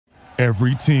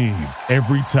Every team,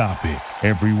 every topic,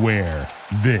 everywhere.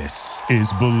 This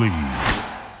is Believe.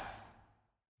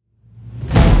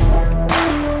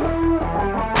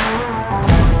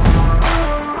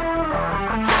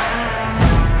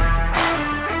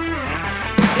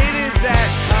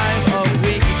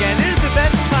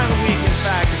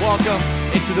 Welcome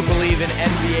into the Believe in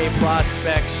NBA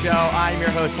Prospects show. I'm your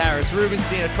host, Harris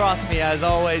Rubenstein. Across me, as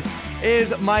always,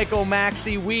 is Michael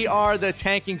Maxey. We are the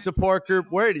tanking support group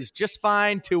where it is just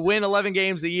fine to win 11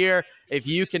 games a year if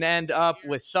you can end up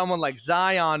with someone like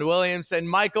Zion Williamson.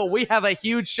 Michael, we have a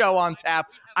huge show on tap.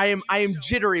 I am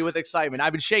jittery with excitement.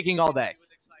 I've been shaking all day.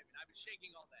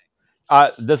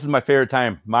 This is my favorite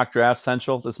time. Mock Draft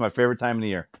Central. This is my favorite time of the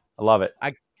year. I love it.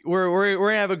 We're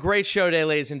going to have a great show today,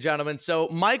 ladies and gentlemen. So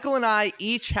Michael and I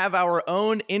each have our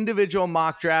own individual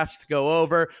mock drafts to go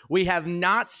over. We have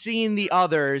not seen the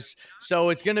others, so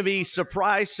it's going to be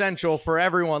surprise central for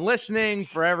everyone listening,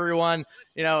 for everyone,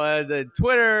 the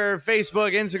Twitter,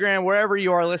 Facebook, Instagram, wherever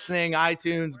you are listening,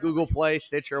 iTunes, Google Play,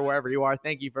 Stitcher, wherever you are.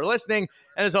 Thank you for listening.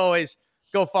 And as always,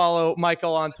 go follow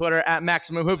Michael on Twitter at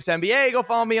Maximum Hoops NBA. Go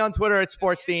follow me on Twitter at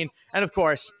SportsDean. And, of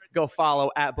course, go follow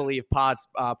at Believe Pods,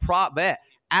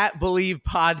 at Believe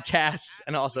Podcasts,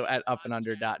 and also at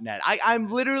uplandunder.net. I'm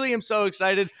literally am so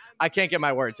excited, I can't get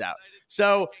my words out.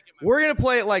 So we're going to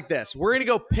play it like this. We're going to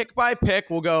go pick by pick.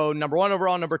 We'll go number one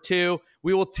overall, number two.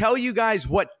 We will tell you guys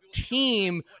what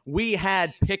team we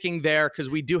had picking there because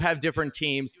we do have different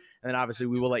teams. And then obviously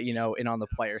we will let you know in on the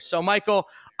players. So, Michael,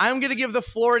 I'm going to give the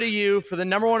floor to you for the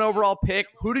number one overall pick.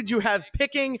 Who did you have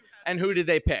picking and who did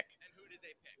they pick?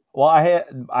 Well,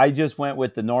 I just went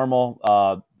with the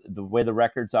normal the way the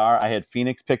records are. I had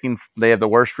Phoenix picking. They have the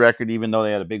worst record, even though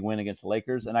they had a big win against the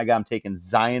Lakers. And I got them taking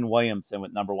Zion Williamson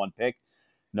with number one pick.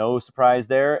 No surprise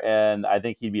there. And I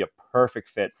think he'd be a perfect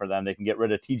fit for them. They can get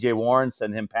rid of TJ Warren,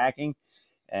 send him packing,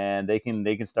 and they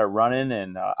can start running.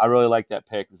 And I really like that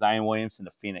pick, Zion Williamson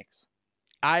to Phoenix.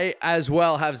 I as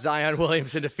well have Zion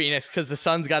Williamson to Phoenix because the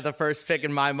Suns got the first pick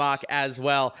in my mock as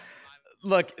well.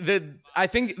 Look, I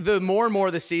think the more and more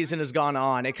the season has gone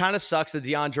on, it kind of sucks that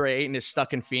DeAndre Ayton is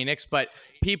stuck in Phoenix, but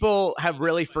people have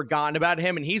really forgotten about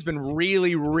him, and he's been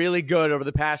really, really good over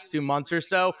the past 2 months or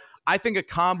so. I think a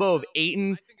combo of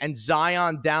Ayton and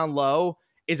Zion down low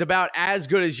is about as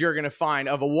good as you're going to find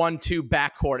of a 1-2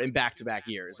 backcourt in back-to-back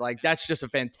years. Like, that's just a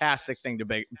fantastic thing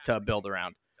to build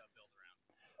around.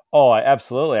 Oh,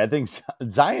 absolutely. I think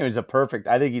Zion is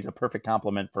I think he's a perfect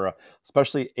complement for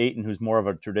especially Ayton, who's more of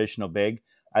a traditional big.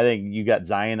 I think you got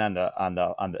Zion at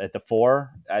the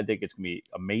 4. I think it's gonna be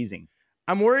amazing.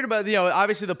 I'm worried about,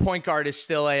 obviously the point guard is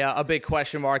still a big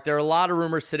question mark. There are a lot of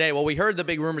rumors today. Well, we heard the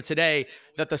big rumor today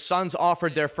that the Suns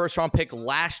offered their first round pick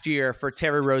last year for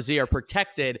Terry Rozier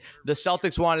protected. The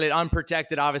Celtics wanted it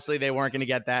unprotected. Obviously they weren't going to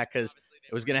get that because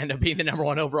it was going to end up being the number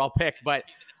one overall pick, but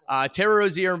Terry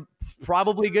Rozier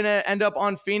probably going to end up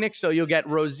on Phoenix, so you'll get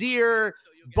Rozier,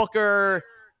 Booker,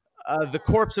 the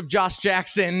corpse of Josh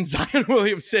Jackson, Zion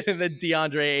Williamson, and then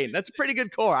DeAndre Ayton. That's a pretty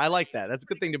good core. I like that. That's a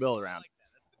good thing to build around.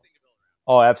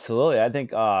 Oh, absolutely. I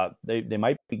think they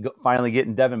might be finally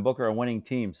getting Devin Booker a winning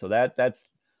team, so that's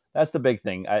the big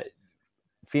thing.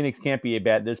 Phoenix can't be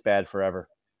this bad forever.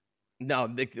 No,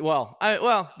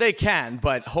 they can,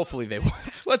 but hopefully they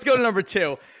won't. Let's go to number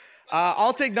two.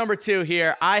 I'll take number two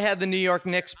here. I had the New York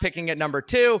Knicks picking at number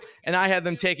 2, and I had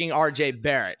them taking RJ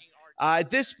Barrett. At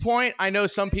this point, I know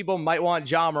some people might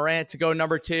want Ja Morant to go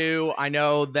number 2. I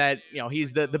know that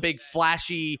he's the big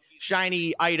flashy,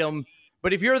 shiny item.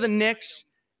 But if you're the Knicks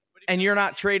and you're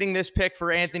not trading this pick for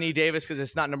Anthony Davis because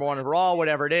it's not number 1 overall,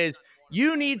 whatever it is,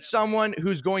 you need someone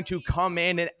who's going to come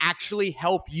in and actually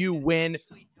help you win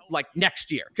like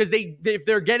next year, because if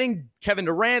they're getting Kevin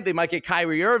Durant, they might get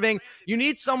Kyrie Irving. You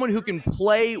need someone who can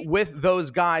play with those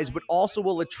guys, but also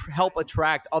will help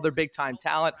attract other big-time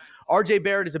talent. RJ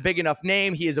Barrett is a big enough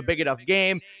name. He is a big enough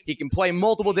game. He can play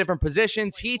multiple different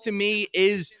positions. He, to me,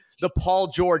 is the Paul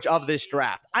George of this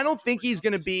draft. I don't think he's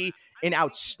going to be an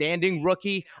outstanding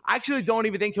rookie. I actually don't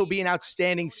even think he'll be an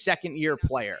outstanding second-year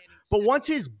player. But once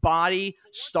his body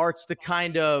starts to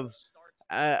kind of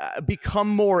become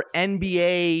more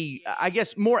NBA, I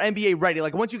guess more NBA ready.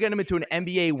 Like once you get him into an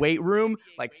NBA weight room,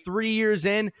 like 3 years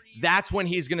in, that's when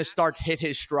he's going to start to hit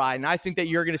his stride. And I think that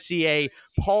you're going to see a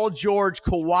Paul George,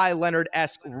 Kawhi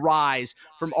Leonard-esque rise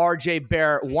from RJ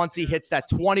Barrett once he hits that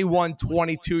 21,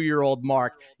 22-year-old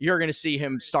mark. You're going to see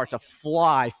him start to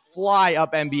fly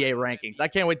up NBA rankings. I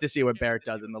can't wait to see what Barrett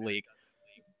does in the league.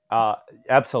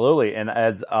 Absolutely. And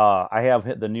as I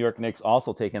have the New York Knicks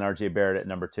also taking RJ Barrett at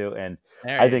number 2. And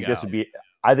I think this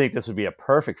would be a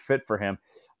perfect fit for him.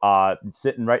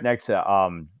 Sitting right next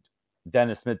to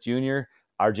Dennis Smith Jr.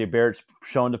 RJ Barrett's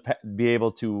shown to be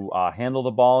able to handle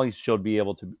the ball. He's shown to be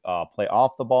able to play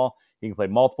off the ball. He can play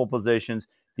multiple positions.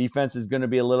 Defense is going to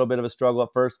be a little bit of a struggle at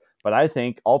first, but I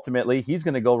think ultimately he's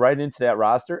going to go right into that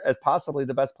roster as possibly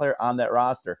the best player on that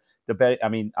roster. I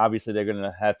mean, obviously they're going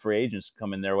to have free agents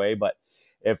come in their way, but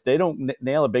if they don't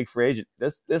nail a big free agent,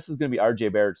 this is going to be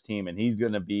RJ Barrett's team, and he's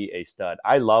going to be a stud.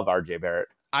 I love RJ Barrett.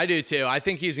 I do too. I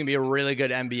think he's going to be a really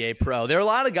good NBA pro. There are a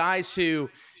lot of guys who,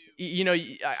 you know,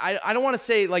 I don't want to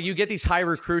say like you get these high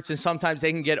recruits and sometimes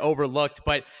they can get overlooked,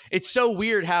 but it's so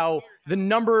weird how the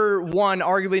number one,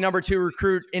 arguably number two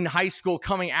recruit in high school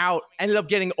coming out ended up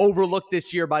getting overlooked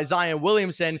this year by Zion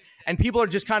Williamson. And people are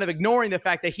just kind of ignoring the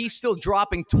fact that he's still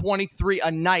dropping 23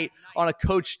 a night on a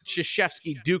Coach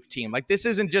Krzyzewski Duke team. Like, this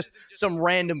isn't just some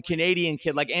random Canadian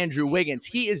kid like Andrew Wiggins.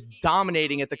 He is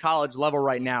dominating at the college level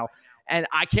right now. And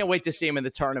I can't wait to see him in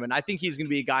the tournament. I think he's going to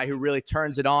be a guy who really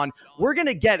turns it on. We're going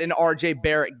to get an RJ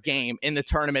Barrett game in the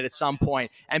tournament at some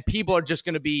point, and people are just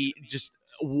going to be just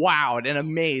wowed and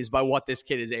amazed by what this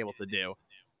kid is able to do.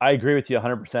 I agree with you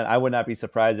 100%. I would not be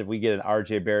surprised if we get an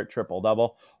RJ Barrett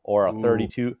triple-double or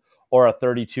a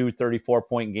 34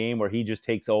 point game where he just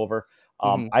takes over.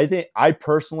 I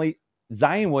personally,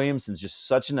 Zion Williamson's just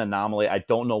such an anomaly. I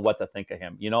don't know what to think of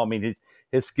him. You know, I mean,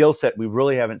 his skill set we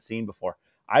really haven't seen before.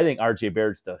 I think RJ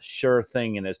Barrett's the sure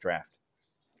thing in this draft.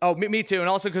 Oh, me too. And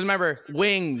also because remember,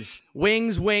 wings.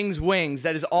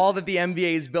 That is all that the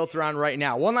NBA is built around right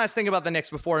now. One last thing about the Knicks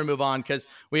before we move on, because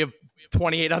we have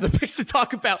 28 other picks to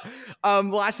talk about.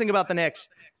 Last thing about the Knicks,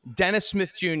 Dennis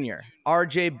Smith Jr.,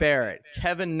 RJ Barrett,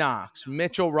 Kevin Knox,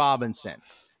 Mitchell Robinson.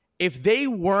 If they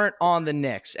weren't on the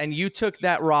Knicks and you took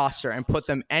that roster and put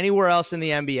them anywhere else in the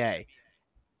NBA,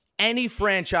 any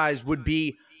franchise would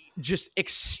be just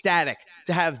ecstatic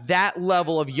to have that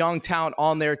level of young talent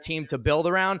on their team to build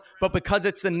around. But because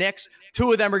it's the Knicks, two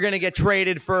of them are going to get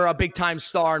traded for a big-time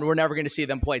star, and we're never going to see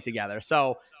them play together.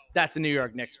 So that's the New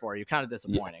York Knicks for you. Kind of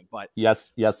disappointing. But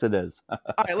yes, it is. All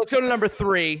right, let's go to number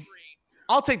 3.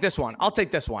 I'll take this one. Okay.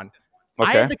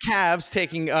 I have the Cavs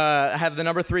taking have the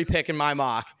number 3 pick in my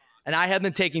mock, and I have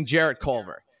them taking Jarrett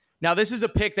Culver. Now, this is a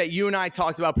pick that you and I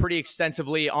talked about pretty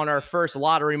extensively on our first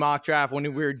lottery mock draft when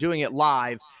we were doing it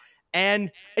live.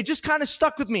 And it just kind of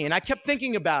stuck with me. And I kept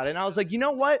thinking about it. And I was like, you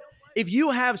know what? If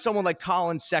you have someone like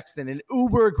Colin Sexton, an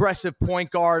uber aggressive point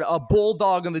guard, a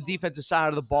bulldog on the defensive side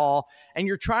of the ball, and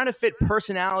you're trying to fit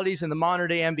personalities in the modern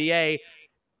day NBA,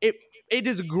 it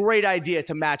is a great idea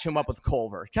to match him up with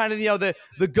Culver. Kind of, you know,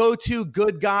 the go-to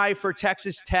good guy for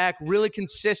Texas Tech, really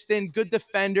consistent, good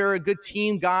defender, a good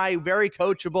team guy, very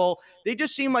coachable. They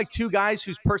just seem like two guys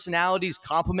whose personalities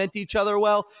complement each other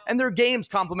well, and their games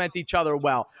complement each other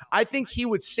well. I think he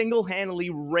would single-handedly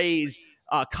raise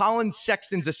Colin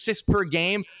Sexton's assists per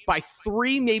game by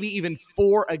 3, maybe even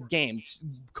 4 a game.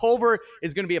 Culver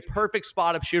is going to be a perfect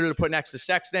spot-up shooter to put next to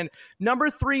Sexton. Number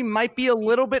 3 might be a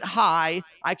little bit high.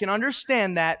 I can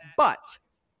understand that, but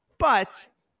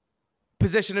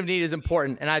position of need is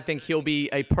important, and I think he'll be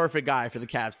a perfect guy for the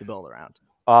Cavs to build around.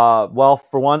 Well,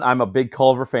 for one, I'm a big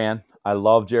Culver fan. I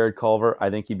love Jared Culver.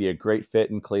 I think he'd be a great fit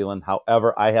in Cleveland.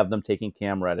 However, I have them taking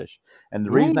Cam Reddish. And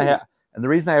the reason I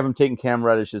have him taking Cam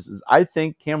Reddish is I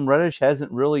think Cam Reddish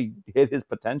hasn't really hit his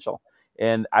potential.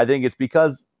 And I think it's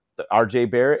because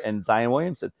RJ Barrett and Zion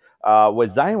Williamson.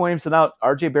 With Zion Williamson out,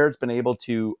 RJ Barrett's been able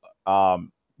to,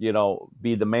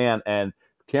 be the man. And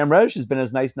Cam Reddish has been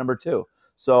his nice number 2.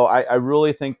 So I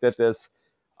really think that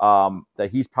that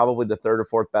he's probably the 3rd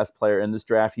or 4th best player in this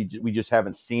draft. We just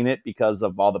haven't seen it because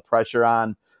of all the pressure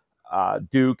on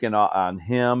Duke and on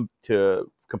him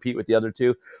to compete with the other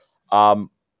two.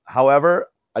 However,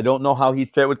 I don't know how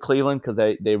he'd fit with Cleveland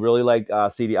because they really like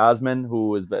C.D. Osman,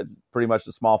 who has been pretty much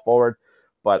the small forward.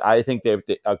 But I think they've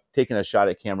taken a shot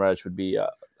at Cam Reddish would be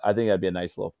I think that'd be a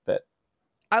nice little fit.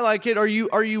 I like it. Are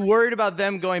you worried about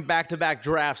them going back-to-back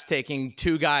drafts taking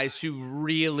 2 guys who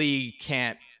really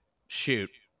can't shoot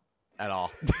at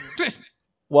all?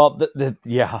 Well,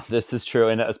 this is true,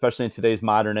 and especially in today's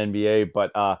modern NBA.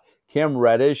 But Cam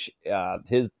Reddish,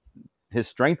 his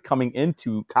strength coming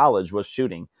into college was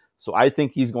shooting. So I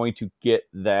think he's going to get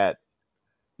that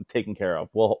taken care of.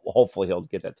 Well, hopefully he'll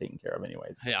get that taken care of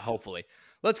anyways. Yeah, hopefully.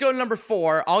 Let's go to number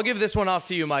 4. I'll give this one off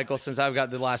to you, Michael, since I've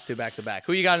got the last 2 back-to-back.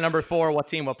 Who you got at number 4? What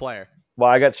team, what player? Well,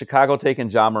 I got Chicago taking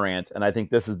Ja Morant, and I think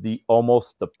this is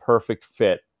almost the perfect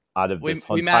fit out of this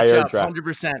we entire match up draft.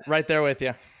 100%, right there with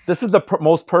you. This is the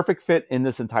most perfect fit in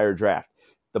this entire draft.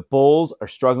 The Bulls are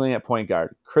struggling at point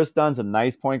guard. Chris Dunn's a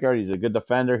nice point guard. He's a good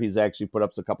defender. He's actually put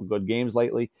up a couple good games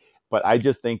lately. But I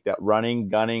just think that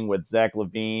gunning with Zach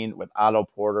LaVine, with Otto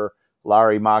Porter,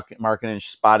 Larry Markkinen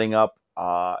spotting up,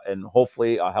 and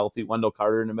hopefully a healthy Wendell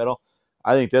Carter in the middle,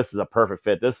 I think this is a perfect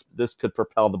fit. This could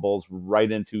propel the Bulls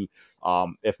right into,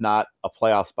 if not a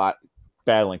playoff spot,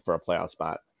 battling for a playoff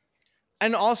spot.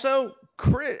 And also,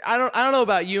 Chris, I don't know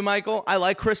about you, Michael. I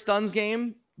like Chris Dunn's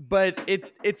game, but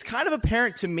it's kind of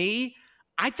apparent to me.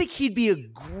 I think he'd be a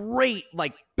great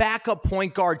like backup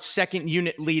point guard, second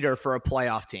unit leader for a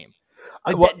playoff team.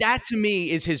 Like that to me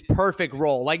is his perfect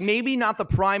role. Like maybe not the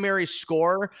primary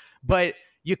scorer, but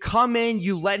you come in,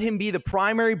 you let him be the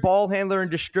primary ball handler and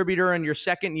distributor in your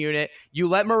second unit. You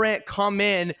let Morant come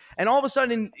in, and all of a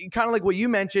sudden, kind of like what you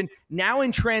mentioned, now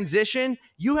in transition,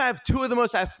 you have two of the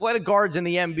most athletic guards in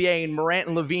the NBA in Morant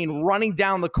and LaVine running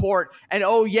down the court. And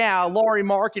oh yeah, Lauri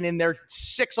Markkanen, their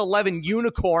 6'11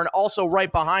 unicorn, also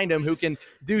right behind him, who can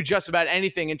do just about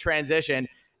anything in transition.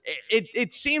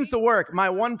 It seems to work. My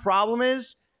one problem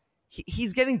is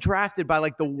he's getting drafted by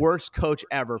like the worst coach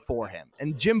ever for him.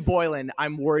 And Jim Boylan,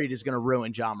 I'm worried, is going to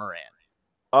ruin John Moran.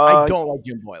 I don't like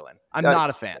Jim Boylan. I'm not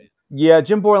a fan. Yeah,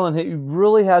 Jim Boylan, he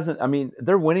really hasn't. I mean,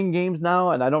 they're winning games now,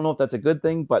 and I don't know if that's a good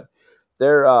thing, but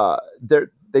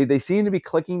they seem to be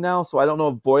clicking now. So I don't know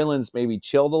if Boylan's maybe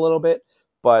chilled a little bit,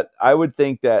 but I would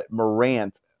think that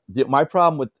Morant. My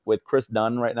problem with Chris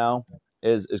Dunn right now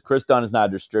is Chris Dunn is not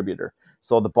a distributor.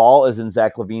 So the ball is in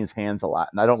Zach LaVine's hands a lot,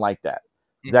 and I don't like that.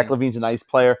 Mm-hmm. Zach LaVine's a nice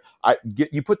player.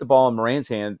 You put the ball in Morant's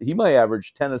hand, he might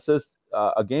average 10 assists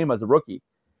a game as a rookie,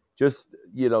 just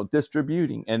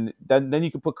distributing. And then you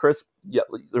can put Chris. Yeah,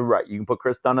 you're right. You can put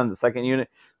Chris Dunn on the second unit.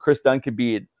 Chris Dunn could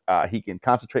be he can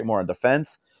concentrate more on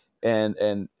defense,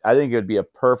 and I think it would be a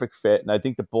perfect fit. And I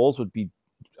think the Bulls would be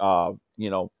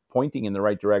pointing in the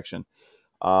right direction.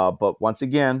 But once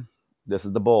again, this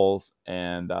is the Bulls,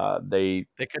 and they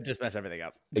could just mess everything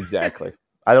up. Exactly.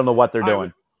 I don't know what they're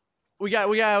doing. We got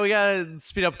to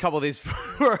speed up a couple of these.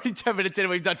 We're already 10 minutes in.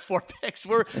 We've done 4 picks.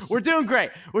 We're doing great.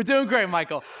 We're doing great,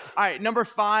 Michael. All right, number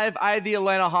 5. I had the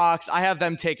Atlanta Hawks. I have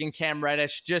them taking Cam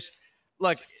Reddish. Just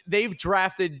look, they've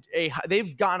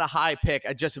gotten a high pick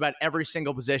at just about every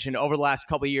single position over the last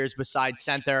couple of years besides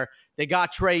center. They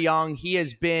got Trae Young. He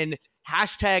has been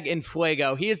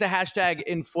 #Infuego. He is the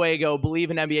 #Infuego Believe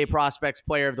in NBA Prospects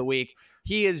Player of the Week.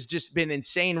 He has just been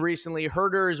insane recently.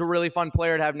 Herder is a really fun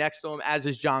player to have next to him, as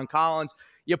is John Collins.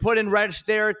 You put in Reddish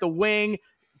there at the wing,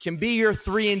 can be your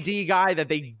 3-and-D guy that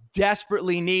they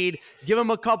desperately need. Give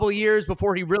him a couple years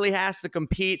before he really has to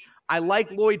compete. I like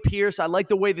Lloyd Pierce. I like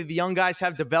the way that the young guys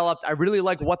have developed. I really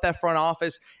like what that front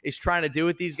office is trying to do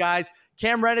with these guys.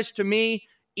 Cam Reddish, to me,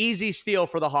 easy steal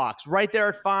for the Hawks. Right there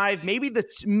at 5, maybe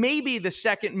the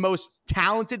second most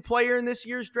talented player in this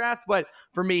year's draft, but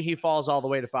for me, he falls all the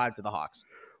way to 5 to the Hawks.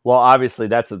 Well, obviously,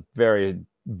 that's a very,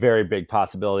 very big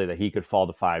possibility that he could fall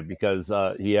to 5 because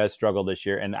he has struggled this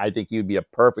year, and I think he would be a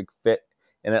perfect fit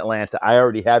in Atlanta. I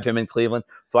already have him in Cleveland,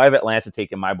 so I have Atlanta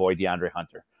taking my boy DeAndre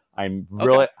Hunter. I am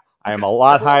a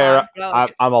lot higher.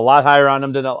 I'm a lot higher on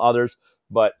him than others,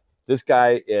 but this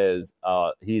guy is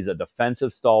he's a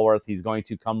defensive stalwart. He's going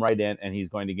to come right in, and he's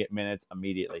going to get minutes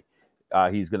immediately.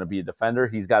 He's going to be a defender.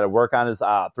 He's got to work on his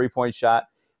three-point shot.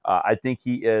 I think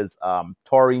he is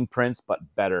Taurean Prince, but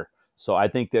better. So I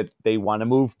think that they want to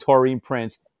move Taurean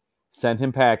Prince, send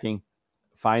him packing,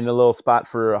 find a little spot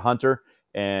for Hunter,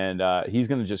 and he's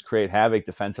going to just create havoc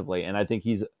defensively. And I think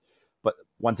but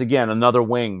once again, another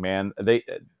wing, man.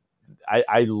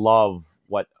 I love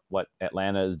what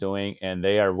Atlanta is doing, and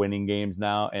they are winning games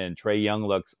now, and Trae Young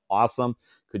looks awesome.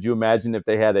 Could you imagine if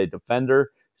they had a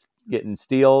defender getting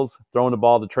steals, throwing the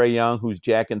ball to Trae Young, who's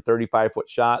jacking 35-foot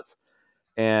shots,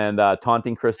 and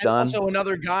taunting Chris Dunn? Also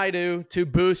another guy to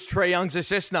boost Trae Young's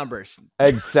assist numbers.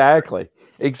 Exactly.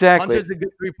 Hunter's a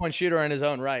good three-point shooter in his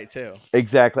own right, too.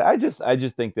 Exactly. I just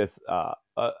think this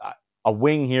a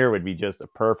wing here would be just a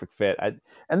perfect fit.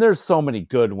 And there's so many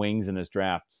good wings in this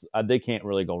draft. They can't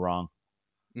really go wrong.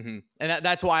 Mm-hmm. And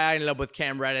that's why I ended up with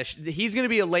Cam Reddish. He's going to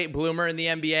be a late bloomer in the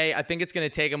NBA. I think it's going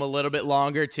to take him a little bit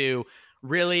longer to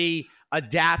really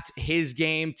adapt his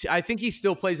game. I think he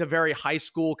still plays a very high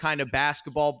school kind of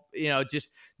basketball,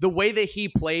 just the way that he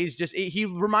plays, he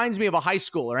reminds me of a high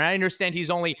schooler. And I understand he's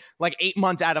only like 8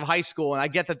 months out of high school, and I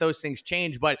get that those things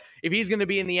change. But if he's going to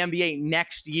be in the NBA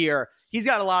next year, he's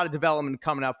got a lot of development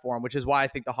coming up for him, which is why I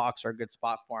think the Hawks are a good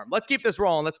spot for him. Let's keep this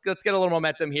rolling. Let's get a little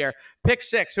momentum here. Pick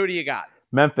 6. Who do you got?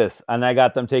 Memphis, and I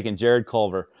got them taking Jared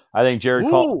Culver. I think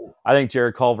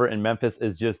Jared Culver in Memphis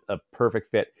is just a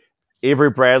perfect fit.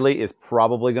 Avery Bradley is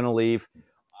probably going to leave.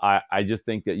 I just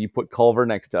think that you put Culver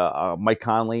next to Mike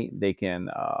Conley, they can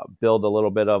build a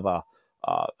little bit of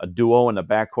a duo in the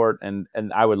backcourt,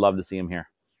 and I would love to see him here.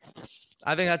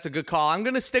 I think that's a good call. I'm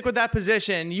going to stick with that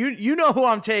position. You know who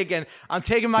I'm taking. I'm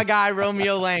taking my guy,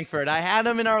 Romeo Langford. I had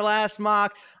him in our last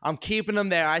mock. I'm keeping him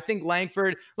there. I think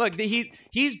Langford, look,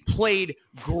 he's played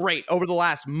great over the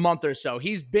last month or so.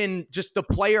 He's been just the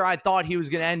player I thought he was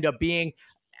going to end up being.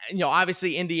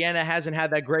 Obviously Indiana hasn't had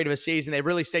that great of a season. They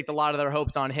really staked a lot of their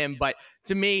hopes on him. But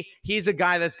to me, he's a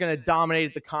guy that's going to dominate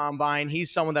at the combine.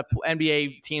 He's someone that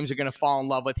NBA teams are going to fall in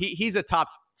love with. He's a top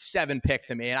 7 pick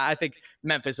to me, and I think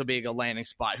Memphis will be a good landing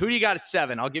spot. Who do you got at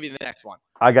 7? I'll give you the next one.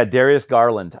 I got Darius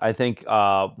Garland. I think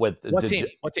with what team?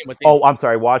 Oh, I'm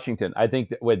sorry, Washington. I think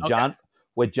that with Okay.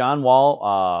 John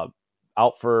Wall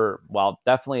out for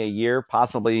definitely a year,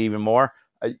 possibly even more.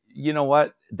 You know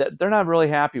what? They're not really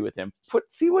happy with him.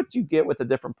 See what you get with a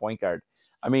different point guard.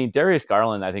 I mean, Darius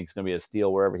Garland, I think is going to be a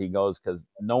steal wherever he goes because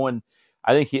no one.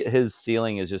 I think his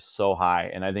ceiling is just so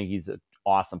high, and I think he's an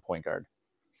awesome point guard.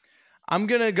 I'm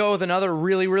going to go with another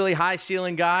really, really high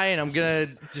ceiling guy, and I'm going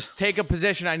to just take a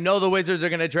position I know the Wizards are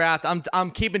going to draft.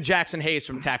 I'm keeping Jackson Hayes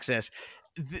from Texas.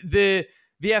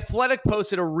 The Athletic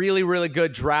posted a really, really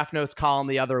good draft notes column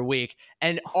the other week,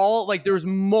 and there was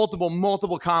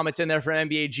multiple comments in there from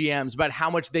NBA GMs about how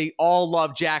much they all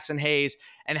love Jackson Hayes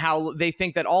and how they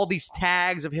think that all these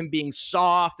tags of him being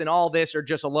soft and all this are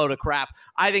just a load of crap.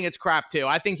 I think it's crap too.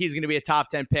 I think he's going to be a top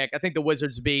 10 pick. I think the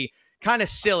Wizards be kind of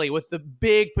silly with the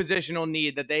big positional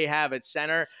need that they have at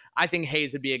center. I think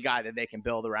Hayes would be a guy that they can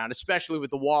build around, especially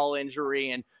with the Wall injury,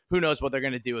 and who knows what they're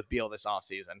going to do with Beal this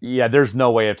offseason. Yeah, there's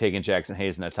no way of taking Jackson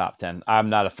Hayes in the top 10.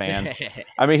 I'm not a fan.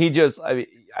 I mean, the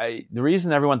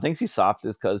reason everyone thinks he's soft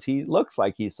is because he looks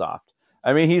like he's soft.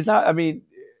 I mean, he's not. I mean,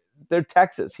 they're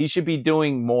Texas. He should be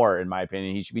doing more, in my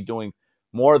opinion. He should be doing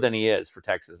more than he is for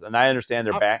Texas. And I understand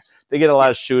they get a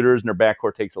lot of shooters, and their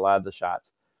backcourt takes a lot of the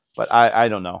shots. But I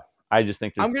don't know. I just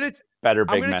think there's better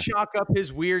big men. I'm going to chalk up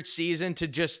his weird season to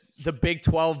just the Big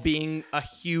 12 being a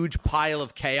huge pile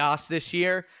of chaos this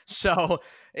year. So,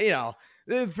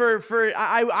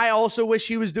 I also wish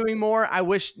he was doing more. I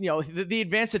wish, the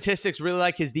advanced statistics really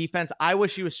like his defense. I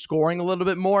wish he was scoring a little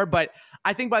bit more, but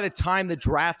I think by the time the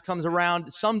draft comes around,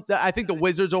 I think the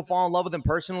Wizards will fall in love with him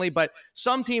personally, but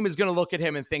some team is going to look at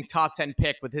him and think top 10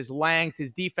 pick with his length,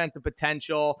 his defensive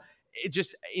potential. It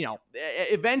just,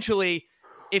 eventually,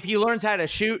 if he learns how to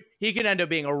shoot, he can end up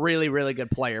being a really, really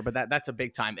good player, but that's a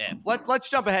big time if. Let's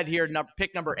jump ahead here.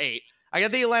 Pick number 8. I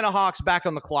got the Atlanta Hawks back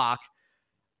on the clock.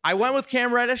 I went with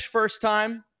Cam Reddish first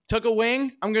time, took a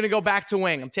wing. I'm going to go back to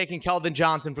wing. I'm taking Keldon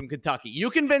Johnson from Kentucky. You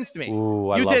convinced me.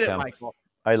 Ooh, you did it, Michael.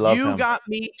 I love him. You got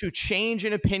me to change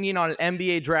an opinion on an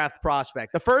NBA draft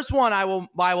prospect. The first one I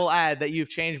will add that you've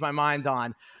changed my mind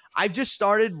on. I've just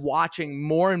started watching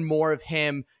more and more of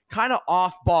him kind of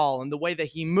off ball and the way that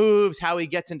he moves, how he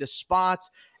gets into spots.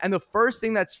 And the first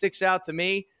thing that sticks out to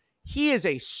me, he is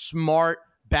a smart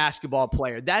basketball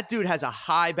player. That dude has a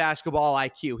high basketball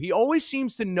IQ. He always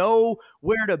seems to know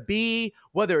where to be,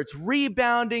 whether it's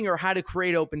rebounding or how to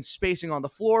create open spacing on the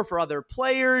floor for other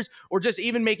players, or just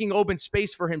even making open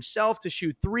space for himself to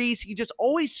shoot threes. He just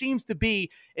always seems to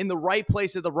be in the right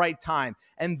place at the right time.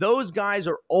 And those guys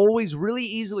are always really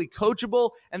easily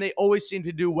coachable, and they always seem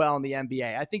to do well in the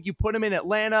NBA. I think you put him in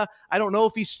Atlanta. I don't know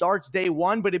if he starts day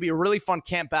one, but it'd be a really fun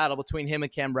camp battle between him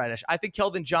and Cam Reddish. I think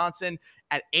Keldon Johnson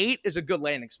at 8 is a good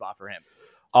landing spot for him.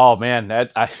 Oh man,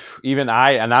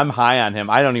 I'm high on him.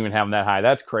 I don't even have him that high.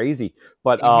 That's crazy.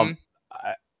 But I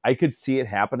could see it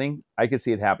happening. I just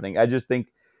think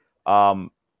I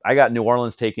got New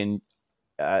Orleans taken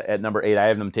at number 8. I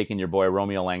have them taking your boy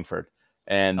Romeo Langford.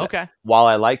 And while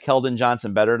I like Keldon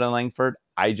Johnson better than Langford,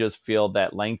 I just feel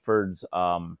that Langford's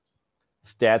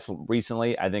stats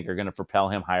recently, I think, are going to propel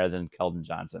him higher than Keldon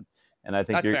Johnson. And I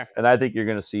think you're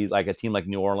going to see like a team like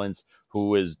New Orleans,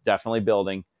 who is definitely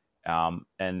building,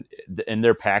 and in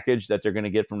their package that they're going to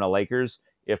get from the Lakers,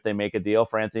 if they make a deal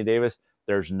for Anthony Davis,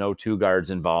 there's no 2 guards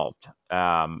involved.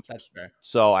 That's fair.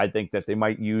 So I think that they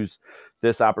might use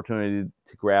this opportunity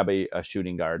to grab a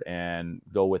shooting guard and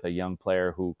go with a young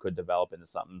player who could develop into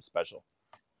something special.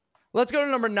 Let's go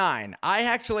to number 9. I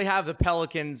actually have the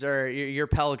Pelicans, or your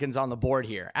Pelicans, on the board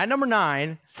here. At number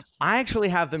 9, I actually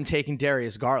have them taking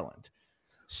Darius Garland.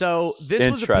 So this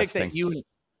was a pick that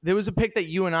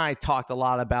you and I talked a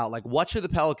lot about. Like, what should the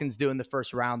Pelicans do in the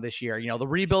first round this year? The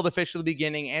rebuild officially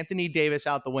beginning, Anthony Davis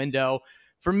out the window.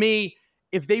 For me,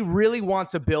 if they really want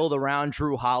to build around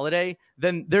Drew Holiday,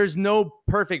 then there's no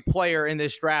perfect player in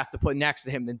this draft to put next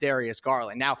to him than Darius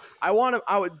Garland. Now,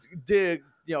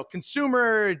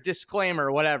 consumer disclaimer,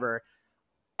 whatever,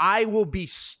 I will be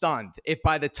stunned if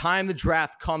by the time the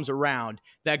draft comes around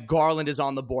that Garland is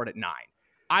on the board at 9.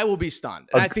 I will be stunned.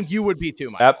 And I think you would be too,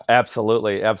 Michael.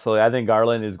 Absolutely. I think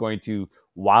Garland is going to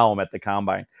wow him at the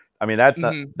combine. I mean, that's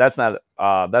not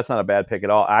a bad pick at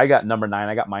all. I got number 9.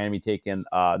 I got Miami taking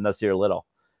Nasir Little,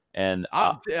 and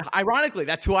ironically,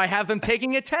 that's who I have them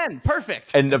taking at 10.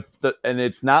 Perfect. And and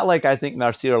it's not like I think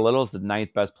Nasir Little is the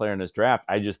 9th best player in this draft.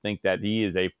 I just think that he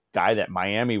is a guy that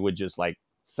Miami would just like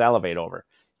salivate over.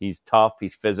 He's tough.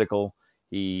 He's physical.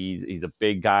 He's a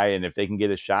big guy, and if they can get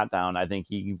his shot down, I think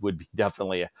he would be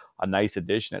definitely a nice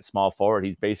addition at small forward.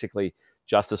 He's basically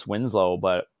Justice Winslow,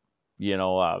 but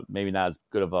maybe not as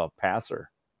good of a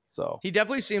passer. So he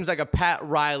definitely seems like a Pat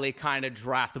Riley kind of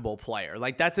draftable player.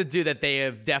 Like that's a dude that they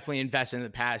have definitely invested in the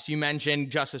past. You mentioned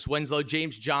Justice Winslow.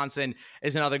 James Johnson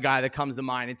is another guy that comes to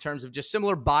mind in terms of just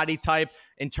similar body type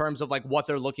in terms of like what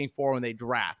they're looking for when they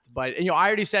draft. But, I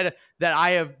already said that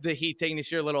I have the Heat taking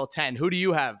this year Little at 10. Who do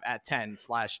you have at 10 /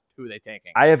 who are they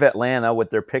taking? I have Atlanta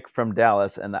with their pick from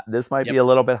Dallas, and this might be a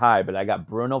little bit high, but I got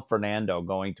Bruno Fernando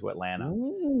going to Atlanta.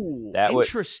 Ooh,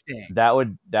 interesting. That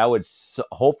would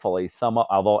hopefully sum up,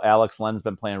 although Alex Len's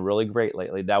been playing really great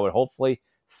lately, that would hopefully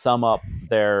sum up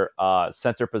their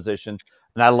center position.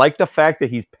 And I like the fact that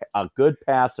he's a good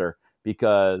passer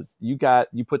because you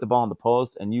put the ball in the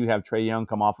post and you have Trae Young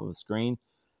come off of a screen.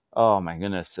 Oh my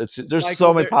goodness. There's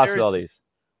so many possibilities.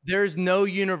 There's no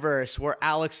universe where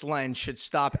Alex Len should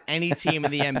stop any team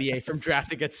in the NBA from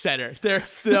drafting at center.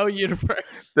 There's no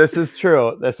universe. This is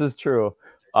true.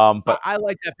 But I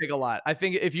like that pick a lot. I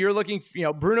think if you're looking,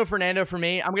 Bruno Fernando for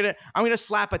me, I'm gonna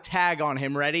slap a tag on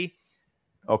him. Ready?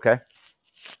 Okay.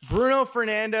 Bruno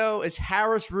Fernando is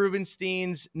Harris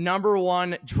Rubenstein's number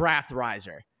 1 draft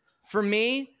riser. For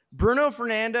me, Bruno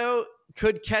Fernando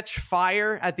could catch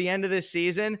fire at the end of this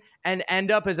season and end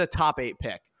up as a top 8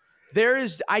 pick.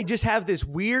 I just have this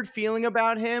weird feeling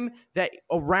about him that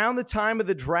around the time of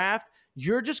the draft,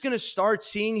 you're just going to start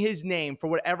seeing his name for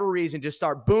whatever reason, just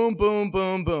start boom, boom,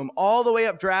 boom, boom, all the way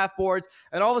up draft boards.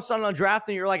 And all of a sudden on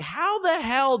drafting, you're like, how the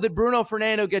hell did Bruno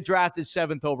Fernando get drafted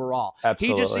 7th overall? Absolutely.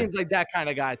 He just seems like that kind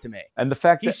of guy to me. And the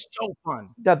fact he's so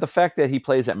fun. The fact that he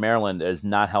plays at Maryland is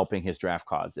not helping his draft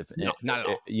cause. No, not at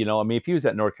all. If he was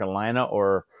at North Carolina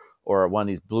or one of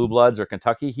these blue bloods or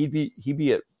Kentucky, he'd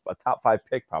be a top 5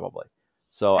 pick probably.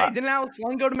 So didn't Alex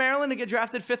Len go to Maryland to get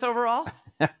drafted 5th overall?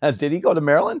 Did he go to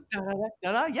Maryland?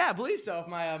 Yeah, I believe so. If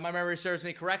my memory serves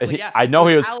me correctly. Yeah, I know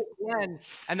he was Alex Len,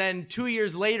 and then 2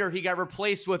 years later he got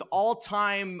replaced with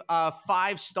all-time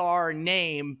 5-star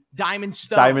name Diamond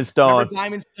Stone. Remember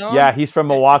Diamond Stone? Yeah, he's from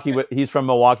Milwaukee. He's from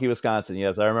Milwaukee, Wisconsin.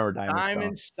 Yes, I remember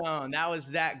Diamond Stone. That was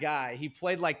that guy. He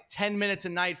played like 10 minutes a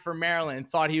night for Maryland and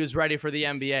thought he was ready for the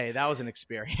NBA. That was an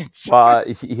experience. Well,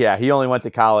 yeah, he only went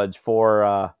to college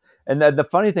for. And the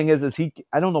funny thing is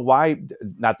I don't know why,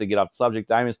 not to get off the subject,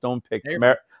 Diamond Stone picked,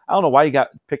 I don't know why he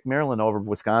picked Maryland over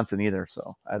Wisconsin either.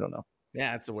 So I don't know.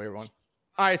 Yeah, it's a weird one.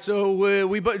 All right, so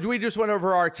we just went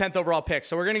over our 10th overall pick.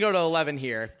 So we're going to go to 11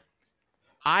 here.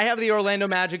 I have the Orlando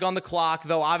Magic on the clock,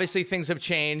 though obviously things have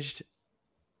changed.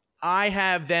 I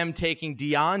have them taking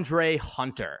DeAndre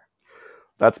Hunter.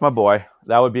 That's my boy.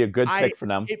 That would be a good pick for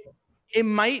them. There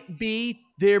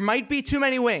might be too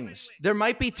many wings. There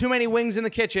might be too many wings in the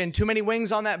kitchen, too many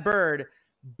wings on that bird.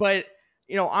 But,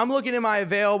 I'm looking at my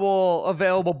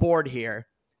available board here.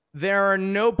 There are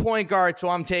no point guards who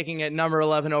I'm taking at number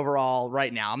 11 overall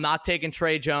right now. I'm not taking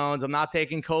Trey Jones. I'm not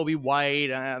taking Kobe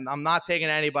White. I'm not taking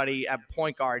anybody at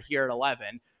point guard here at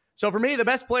 11. So for me, the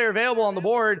best player available on the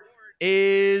board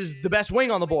is the best wing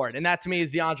on the board, and that to me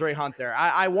is DeAndre Hunter.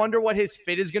 I wonder what his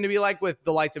fit is going to be like with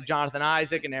the likes of Jonathan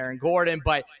Isaac and Aaron Gordon,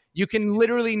 but you can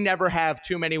literally never have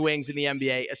too many wings in the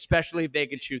NBA, especially if they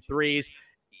can shoot threes.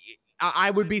 I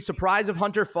would be surprised if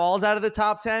Hunter falls out of the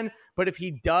top 10, but if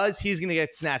he does, he's going to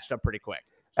get snatched up pretty quick.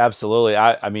 Absolutely.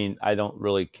 I mean, I don't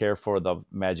really care for the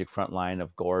Magic front line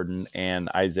of Gordon and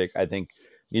Isaac. I think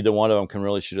neither one of them can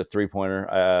really shoot a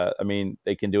three-pointer. I mean,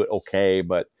 they can do it okay,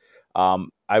 but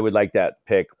I would like that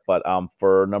pick, but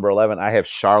for number 11, I have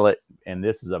Charlotte, and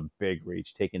this is a big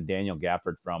reach, taking Daniel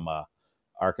Gafford from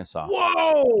Arkansas.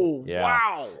 Whoa! Yeah.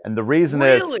 Wow! And the reason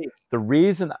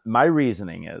my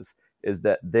reasoning is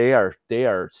that they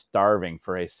are starving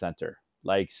for a center,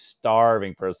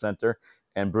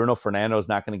 and Bruno Fernando is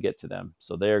not going to get to them,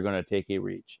 so they are going to take a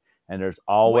reach. And there's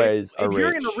always a reach. If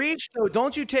you're going to reach, though,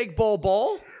 don't you take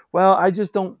Bol? Well, I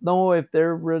just don't know if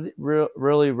they're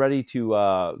really ready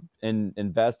to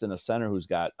invest in a center who's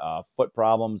got foot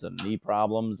problems and knee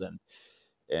problems,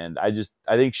 and I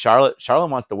think Charlotte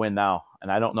wants to win now, and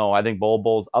I don't know. I think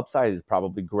Bol's upside is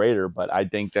probably greater, but I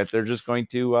think that they're just going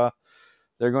to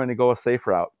go a safe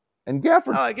route. And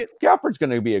Gafford's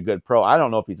going to be a good pro. I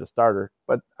don't know if he's a starter,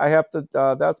 but I have to.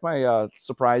 That's my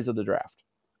surprise of the draft.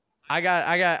 I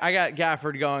got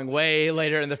Gafford going way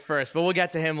later in the first, but we'll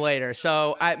get to him later.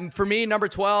 So for me, number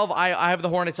 12, I have the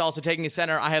Hornets also taking a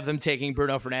center. I have them taking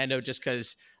Bruno Fernando just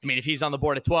because, I mean, if he's on the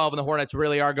board at 12 and the Hornets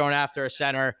really are going after a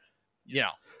center,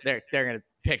 they're going to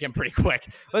pick him pretty quick.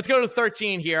 Let's go to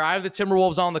 13 here. I have the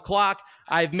Timberwolves on the clock.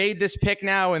 I've made this pick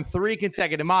now in 3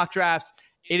 consecutive mock drafts.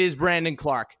 It is Brandon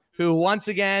Clark, who once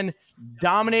again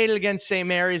dominated against St.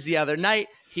 Mary's the other night.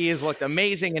 He has looked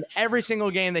amazing in every single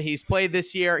game that he's played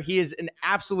this year. He is an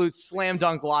absolute slam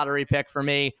dunk lottery pick for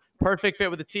me. Perfect fit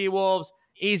with the T-Wolves.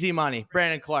 Easy money.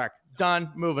 Brandon Clark. Done.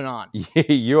 Moving on.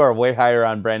 You are way higher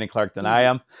on Brandon Clark than I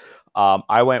am.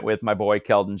 I went with my boy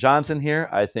Keldon Johnson here.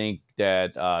 I think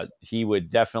that he would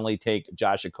definitely take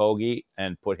Josh Okogie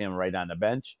and put him right on the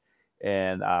bench.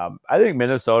 And I think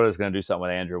Minnesota is going to do something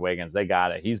with Andrew Wiggins. They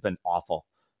got it. He's been awful.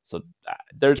 So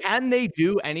can they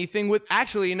do anything with?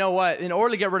 Actually, you know what? In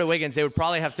order to get rid of Wiggins, they would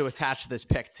probably have to attach this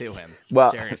pick to him.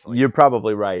 Well, seriously, you're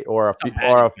probably right, or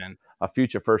a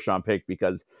future first round pick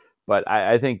But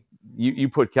I think you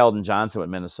put Keldon Johnson with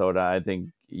Minnesota. I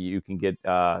think you can get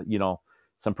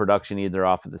some production either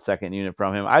off of the second unit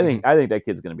from him. I think that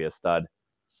kid's going to be a stud.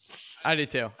 I do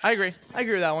too. I agree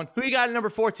with that one. Who you got at number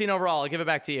 14 overall? I'll give it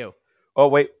back to you. Oh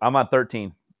wait, I'm on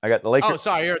 13. I got the Lakers. Oh,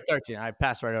 sorry, you're at 13. I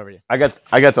passed right over you. I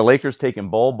got the Lakers taking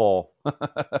Bol.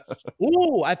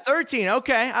 Ooh, at 13.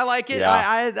 Okay, I like it.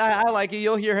 Yeah. I like it.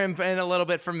 You'll hear him in a little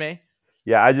bit from me.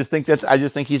 Yeah, I just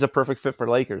think he's a perfect fit for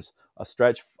Lakers. A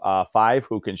stretch 5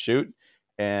 who can shoot,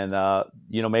 and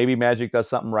maybe Magic does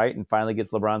something right and finally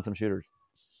gets LeBron some shooters.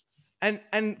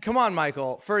 And come on,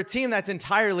 Michael, for a team that's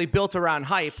entirely built around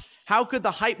hype, how could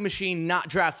the hype machine not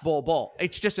draft Bol?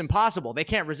 It's just impossible. They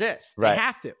can't resist. Right. They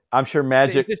have to. I'm sure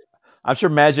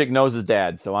Magic knows his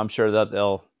dad, so I'm sure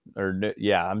that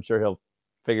I'm sure he'll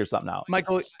figure something out.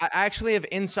 Michael, I actually have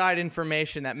inside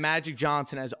information that Magic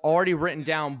Johnson has already written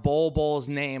down Bol's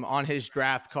name on his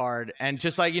draft card, and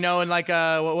just like in like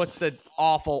what's the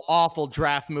awful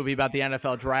draft movie about the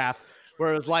NFL draft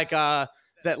where it was like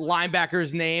that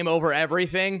linebacker's name over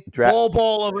everything.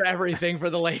 Bol over everything for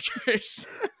the Lakers.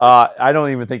 I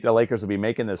don't even think the Lakers will be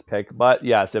making this pick, but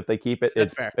yes, if they keep it,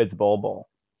 it's Bol.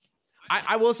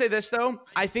 I will say this, though.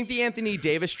 I think the Anthony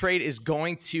Davis trade is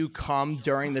going to come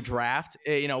during the draft.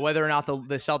 Whether or not the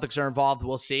Celtics are involved,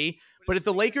 we'll see. But if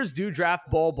the Lakers do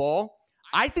draft Bol,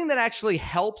 I think that actually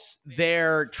helps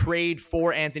their trade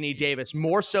for Anthony Davis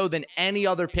more so than any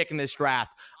other pick in this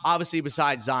draft, obviously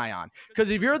besides Zion. Because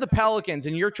if you're the Pelicans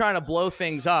and you're trying to blow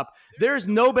things up, there's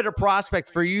no better prospect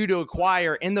for you to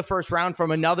acquire in the first round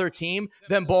from another team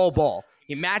than Bol.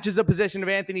 He matches the position of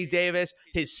Anthony Davis.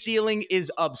 His ceiling is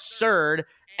absurd.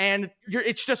 And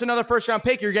it's just another first-round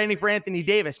pick you're getting for Anthony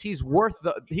Davis. He's worth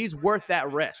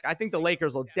that risk. I think the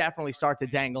Lakers will definitely start to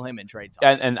dangle him in trade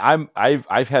talks. And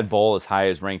I've had Bol as high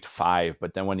as ranked 5,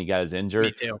 but then when he got his injured,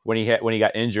 me too. When he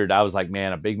got injured, I was like,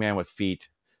 man, a big man with feet,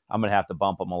 I'm gonna have to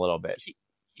bump him a little bit.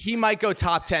 He might go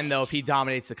top 10 though if he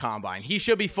dominates the combine. He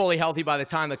should be fully healthy by the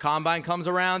time the combine comes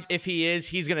around. If he is,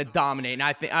 he's going to dominate. And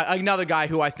I think another guy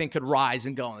who I think could rise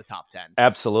and go in the top 10.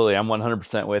 Absolutely, I'm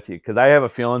 100% with you because I have a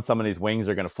feeling some of these wings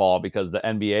are going to fall because the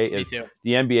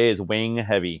NBA is wing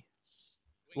heavy.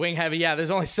 Wing heavy, yeah. There's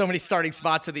only so many starting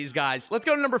spots for these guys. Let's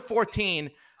go to number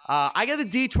 14. I got the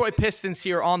Detroit Pistons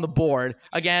here on the board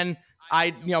again.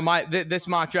 This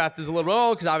mock draft is a little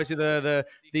old because obviously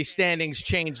the standings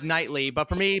change nightly. But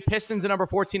for me, Pistons at number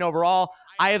 14 overall.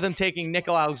 I have them taking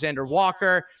Nickel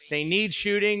Alexander-Walker. They need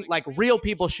shooting, like real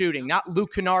people shooting, not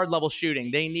Luke Kennard level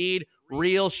shooting. They need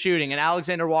real shooting, and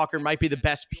Alexander Walker might be the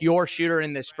best pure shooter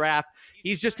in this draft.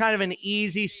 He's just kind of an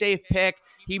easy, safe pick.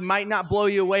 He might not blow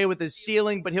you away with his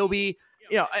ceiling, but he'll be.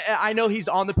 I know he's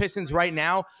on the Pistons right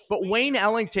now, but Wayne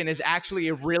Ellington is actually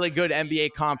a really good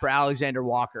NBA comp for Alexander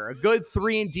Walker. A good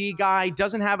 3-and-D guy,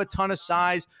 doesn't have a ton of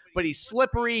size, but he's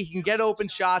slippery, he can get open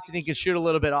shots, and he can shoot a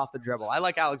little bit off the dribble. I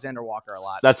like Alexander Walker a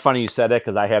lot. That's funny you said that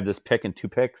because I have this pick in 2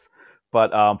 picks,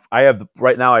 but I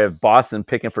have Boston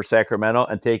picking for Sacramento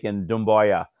and taking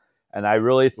Doumbouya. And I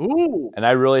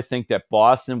really think that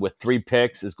Boston with 3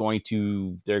 picks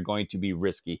they're going to be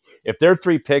risky. If their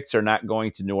 3 picks are not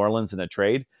going to New Orleans in a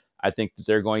trade, I think that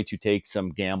they're going to take some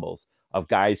gambles of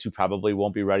guys who probably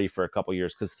won't be ready for a couple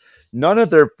years because none of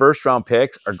their first round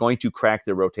picks are going to crack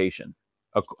their rotation,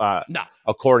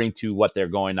 according to what they're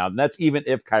going now. And that's even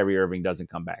if Kyrie Irving doesn't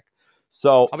come back.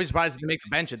 So I'll be surprised if they make the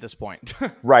bench at this point.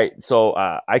 Right. So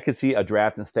I could see a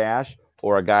draft and stash.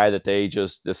 Or a guy that they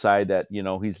just decide that,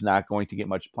 he's not going to get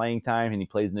much playing time and he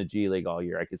plays in the G League all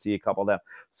year. I could see a couple of them.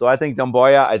 So I think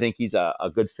Doumbouya, he's a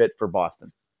good fit for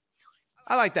Boston.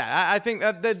 I like that. I think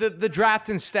the draft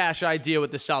and stash idea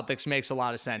with the Celtics makes a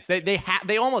lot of sense.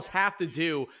 They almost have to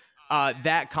do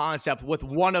that concept with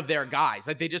one of their guys.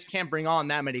 Like they just can't bring on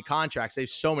that many contracts. They have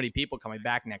so many people coming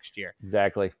back next year.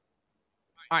 Exactly.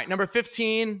 All right, number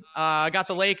 15. I got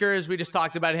the Lakers. We just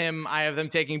talked about him. I have them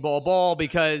taking Bol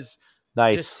because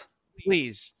Nice. just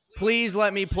please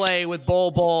let me play with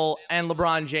Bol and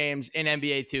LeBron James in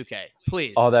NBA 2K.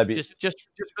 Please. Oh, that'd be just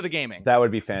for the gaming. That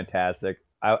would be fantastic.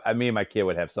 Me and my kid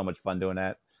would have so much fun doing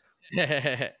that.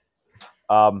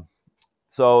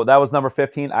 So that was number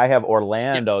 15. I have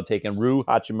Orlando taking Rui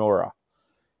Hachimura.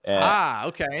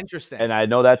 Okay, interesting. And I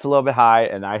know that's a little bit high,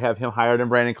 and I have him higher than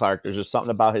Brandon Clark. There's just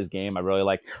something about his game I really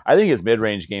like. I think his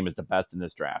mid-range game is the best in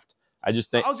this draft. I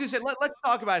just think I was gonna say let's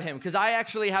talk about him because I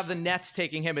actually have the Nets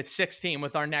taking him at 16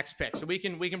 with our next pick, so we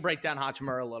can break down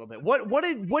Hachimura a little bit.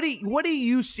 What do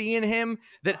you see in him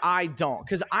that I don't?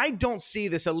 Because I don't see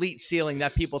this elite ceiling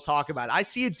that people talk about. I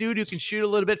see a dude who can shoot a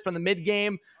little bit from the mid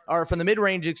game or from the mid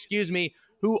range,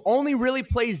 who only really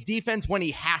plays defense when he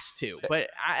has to.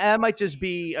 But that might just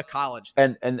be a college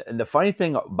thing. And the funny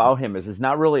thing about him is he's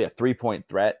not really a 3-point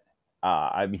threat.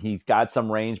 I mean, he's got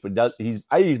some range, but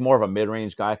he's more of a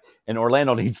mid-range guy. And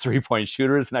Orlando needs 3-point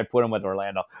shooters, and I put him with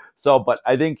Orlando. So, but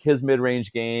I think his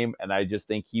mid-range game, and I just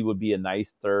think he would be a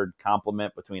nice third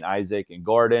complement between Isaac and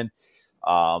Gordon.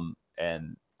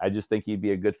 And I just think he'd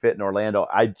be a good fit in Orlando.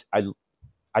 I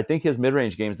think his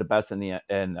mid-range game is the best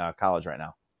in college right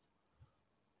now.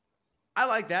 I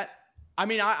like that. I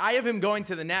mean, I have him going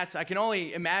to the Nets. I can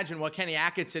only imagine what Kenny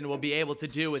Atkinson will be able to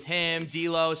do with him,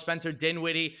 D'Lo, Spencer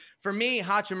Dinwiddie. For me,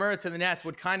 Hachimura to the Nets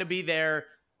would kind of be their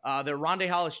Rondae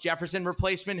Hollis-Jefferson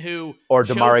replacement, or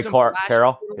DeMarre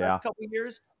Carroll, a couple of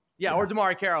years, or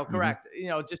DeMarre Carroll, correct?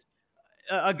 Mm-hmm. Just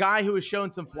a guy who has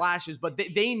shown some flashes, but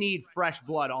they need fresh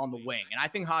blood on the wing, and I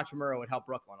think Hachimura would help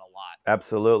Brooklyn a lot.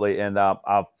 Absolutely, and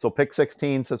so pick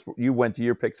 16. Since you went to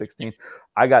your pick 16,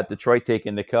 I got Detroit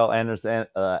taking Nickeil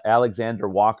Alexander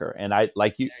Walker, and I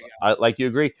like you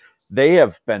agree. They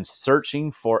have been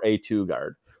searching for a 2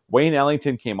 guard. Wayne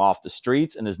Ellington came off the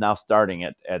streets and is now starting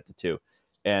at the 2,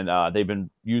 and they've been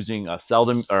using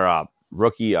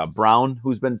rookie Brown,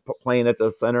 who's been playing at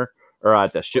the center. Or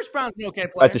at the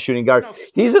shooting guard. Okay.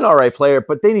 He's an all right player,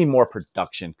 but they need more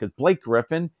production because Blake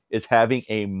Griffin is having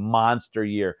a monster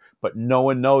year, but no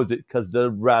one knows it because the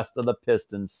rest of the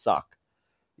Pistons suck.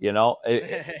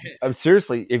 I'm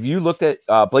seriously, if you looked at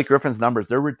Blake Griffin's numbers,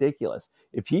 they're ridiculous.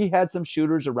 If he had some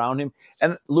shooters around him,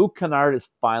 and Luke Kennard is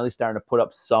finally starting to put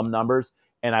up some numbers,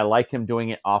 and I like him doing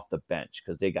it off the bench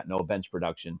because they got no bench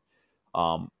production.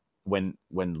 When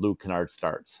Luke Kennard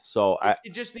starts. So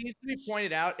it just needs to be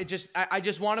pointed out. I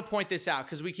just want to point this out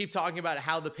because we keep talking about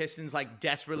how the Pistons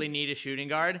desperately need a shooting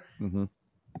guard. Mm-hmm.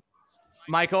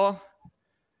 Michael,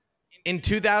 in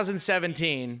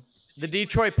 2017, the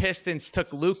Detroit Pistons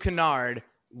took Luke Kennard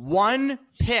 1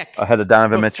 pick ahead of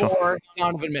Donovan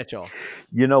Mitchell.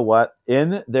 You know what?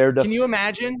 Can you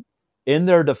imagine? In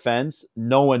their defense,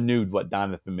 no one knew what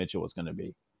Donovan Mitchell was going to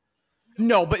be.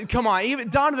 No, but come on. Even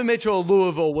Donovan Mitchell of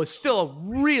Louisville was still a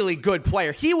really good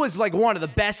player. He was one of the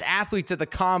best athletes at the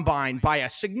combine by a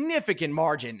significant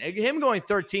margin. Him going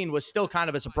 13 was still kind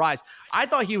of a surprise. I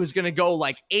thought he was going to go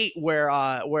 8 where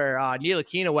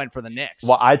Ntilikina went for the Knicks.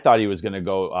 Well, I thought he was going to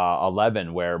go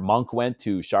 11 where Monk went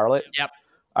to Charlotte. Yep.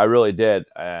 I really did.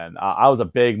 And I was a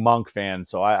big Monk fan,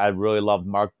 so I really loved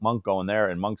Monk going there,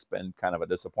 and Monk's been kind of a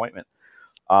disappointment.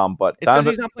 But it's because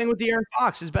he's not playing with De'Aaron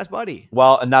Fox, his best buddy.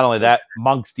 Well, and not only that,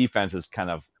 Monk's defense is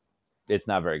it's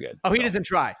not very good. Oh, he doesn't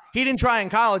try. He didn't try in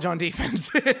college on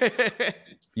defense.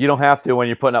 You don't have to when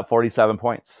you're putting up 47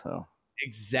 points. So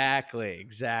Exactly.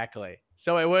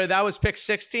 So that was pick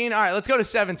 16. All right, let's go to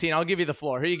 17. I'll give you the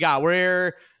floor. Who you got?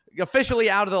 We're officially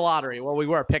out of the lottery. Well, we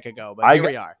were a pick ago, but here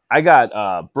we are. I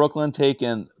got Brooklyn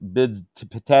taking bids to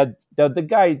Pated, the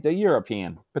guy, the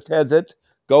European. Patedzit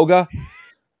Goga.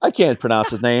 I can't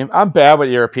pronounce his name. I'm bad with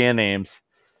European names.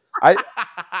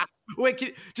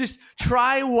 Wait, just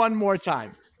try one more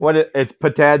time. It's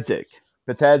Patadzik,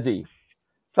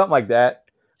 something like that.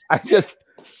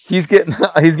 He's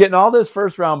getting all this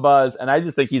first round buzz, and I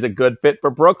just think he's a good fit for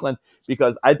Brooklyn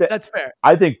because that's fair.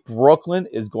 I think Brooklyn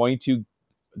is going to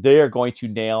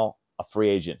nail a free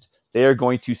agent. They are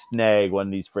going to snag one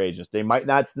of these free agents. They might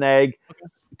not snag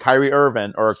Kyrie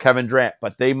Irving or Kevin Durant,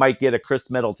 but they might get a Chris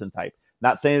Middleton type.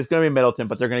 Not saying it's going to be Middleton,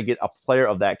 but they're going to get a player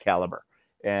of that caliber.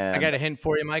 And I got a hint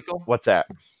for you, Michael. What's that?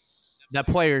 That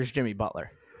player is Jimmy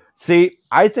Butler. See,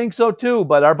 I think so too,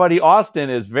 but our buddy Austin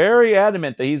is very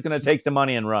adamant that he's going to take the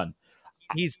money and run.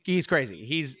 He's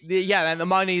crazy. And the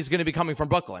money is going to be coming from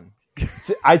Brooklyn.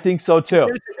 I think so too. He's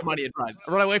going to take the money and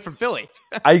run away from Philly.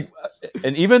 And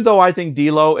even though I think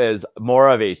D'Lo is more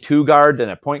of a 2 guard than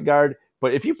a point guard,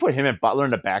 But if you put him and Butler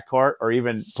in the backcourt, or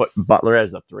even put Butler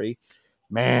as a 3,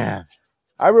 man,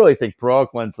 I really think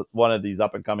Brooklyn's one of these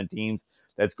up and coming teams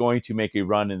that's going to make a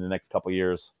run in the next couple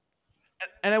years.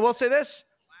 And I will say this: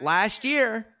 last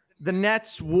year, the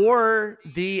Nets were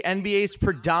the NBA's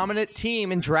predominant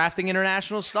team in drafting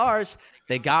international stars.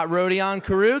 They got Rodion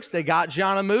Kurucs. They got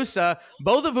John Musa,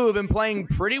 both of who have been playing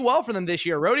pretty well for them this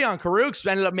year. Rodion Kurucs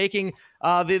ended up making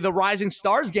the Rising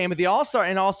Stars game at the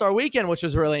All-Star Weekend, which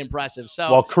was really impressive.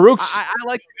 So, well, Kurucs, I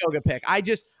like the Goga pick.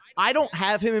 I don't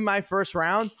have him in my first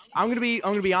round. I'm gonna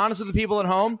be honest with the people at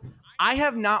home. I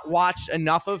have not watched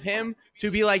enough of him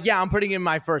to be like, yeah, I'm putting him in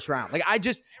my first round. Like,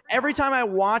 every time I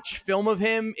watch film of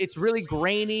him, it's really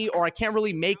grainy, or I can't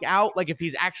really make out like if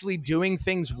he's actually doing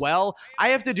things well. I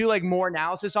have to do like more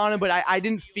analysis on him, but I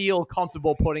didn't feel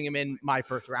comfortable putting him in my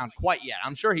first round quite yet.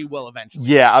 I'm sure he will eventually.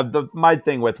 Yeah, my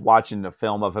thing with watching the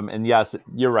film of him, and yes,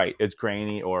 you're right, it's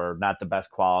grainy or not the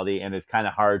best quality, and it's kind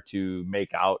of hard to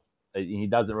make out. He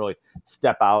doesn't really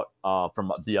step out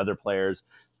from the other players.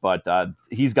 But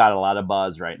he's got a lot of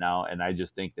buzz right now, and I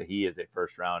just think that he is a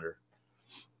first-rounder.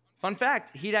 Fun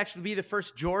fact, he'd actually be the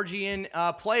first Georgian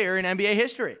player in NBA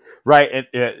history. Right.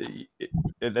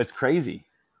 That's crazy.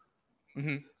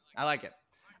 Mm-hmm. I like it.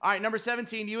 All right, number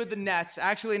 17, you had the Nets.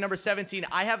 Actually, number 17,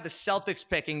 I have the Celtics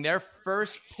picking their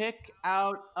first pick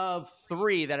out of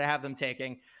 3 that I have them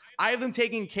taking. I have them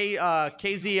taking KZ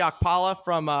Okpala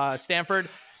from Stanford.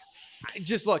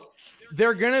 Just look.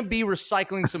 They're going to be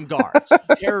recycling some guards.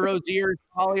 Terry Rozier is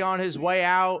probably on his way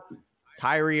out.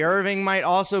 Kyrie Irving might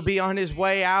also be on his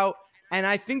way out. And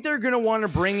I think they're going to want to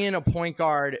bring in a point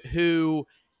guard who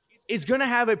is going to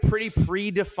have a pretty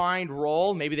predefined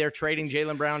role. Maybe they're trading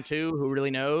Jaylen Brown too, who really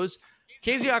knows.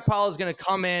 KZ Okpala is going to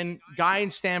come in, guy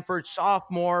in Stanford,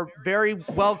 sophomore, very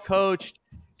well coached,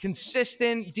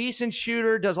 consistent, decent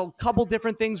shooter, does a couple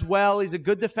different things well. He's a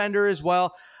good defender as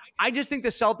well. I just think the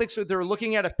Celtics, if they're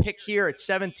looking at a pick here at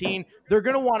 17, they're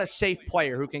going to want a safe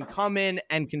player who can come in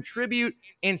and contribute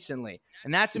instantly.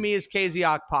 And that to me is KZ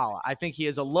Okpala. I think he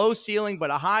has a low ceiling but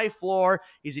a high floor.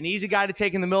 He's an easy guy to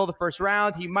take in the middle of the first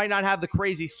round. He might not have the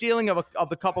crazy ceiling of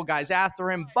the couple guys after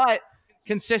him, but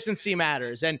consistency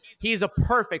matters. And he's a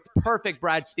perfect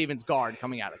Brad Stevens guard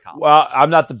coming out of college. Well, I'm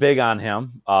not the big on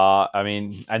him. I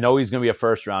mean, I know he's going to be a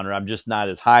first rounder. I'm just not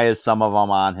as high as some of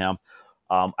them on him.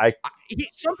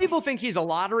 Some people think he's a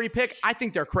lottery pick. I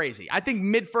think they're crazy. I think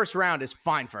mid-first round is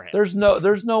fine for him. There's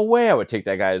no way I would take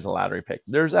that guy as a lottery pick.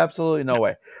 There's absolutely no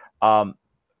way.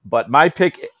 But my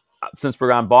pick, since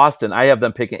we're on Boston, I have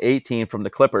them picking 18 from the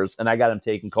Clippers, and I got them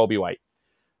taking Kobe White.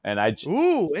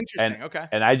 Ooh, interesting. Okay.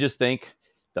 And I just think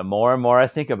the more and more I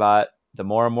think about it, the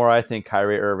more and more I think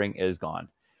Kyrie Irving is gone.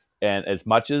 And as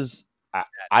much as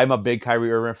I'm a big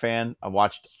Kyrie Irving fan, I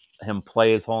watched him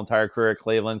play his whole entire career at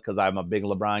Cleveland because I'm a big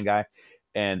LeBron guy.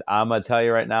 And I'm going to tell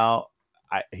you right now,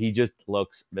 he just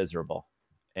looks miserable.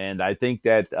 And I think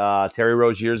that Terry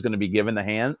Rozier is going to be given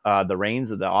the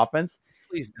reins of the offense.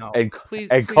 Please no. Please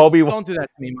Kobe, don't do that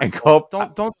to me, Michael.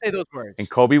 Don't say those words. And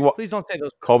please don't say those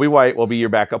words. Kobe White will be your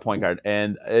backup point guard.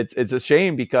 And it's a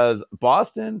shame because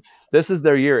Boston, this is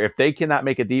their year. If they cannot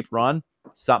make a deep run,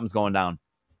 something's going down.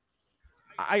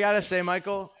 I got to say,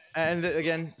 Michael, and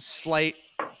again, slight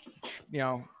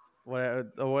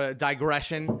what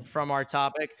digression from our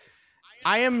topic.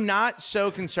 I am not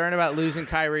so concerned about losing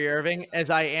Kyrie Irving as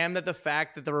I am that the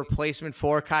fact that the replacement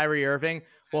for Kyrie Irving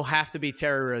will have to be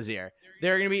Terry Rozier.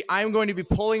 I'm going to be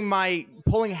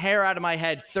pulling hair out of my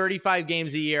head 35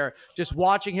 games a year, just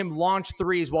watching him launch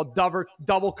threes while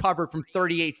double covered from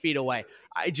 38 feet away.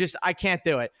 I can't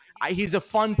do it. He's a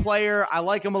fun player. I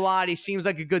like him a lot. He seems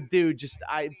like a good dude.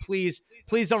 Please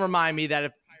don't remind me that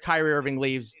if Kyrie Irving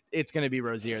leaves, it's going to be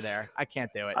Rozier there. I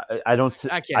can't do it. I don't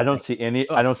see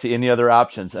any other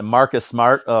options. And Marcus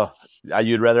Smart,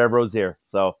 you'd rather have Rozier.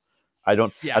 So I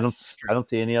don't see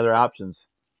any other options.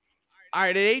 All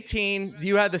right, at 18,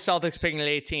 you had the Celtics picking at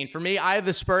 18. For me, I have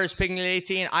the Spurs picking at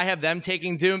 18. I have them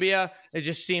taking Doumbia. It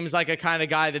just seems like a kind of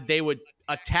guy that they would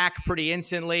attack pretty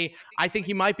instantly. I think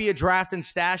he might be a draft and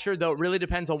stasher, though it really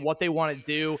depends on what they want to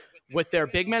do with their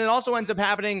big men. It also ends up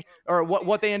happening, or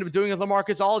what they end up doing with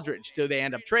LaMarcus Aldridge. Do they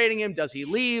end up trading him? Does he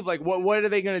leave? Like, what are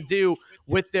they going to do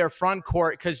with their front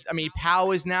court? Because, I mean,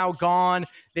 Powell is now gone.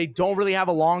 They don't really have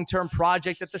a long-term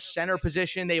project at the center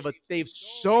position. They have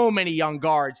so many young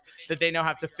guards that they now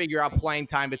have to figure out playing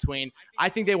time between. I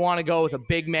think they want to go with a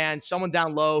big man, someone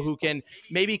down low who can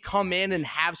maybe come in and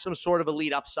have some sort of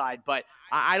elite upside. But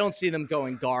I don't see them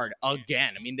going guard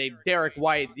again. I mean, Derek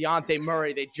White, Dejounte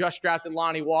Murray, they just drafted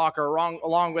Lonnie Walker. Walker,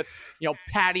 along with,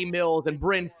 Patty Mills and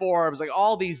Bryn Forbes, like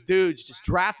all these dudes just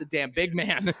draft the damn big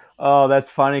man. Oh, that's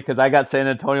funny because I got San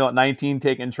Antonio at 19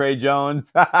 taking Trey Jones.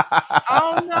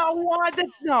 Oh, no, what?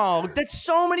 No, that's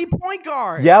so many point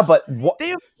guards. Yeah, but they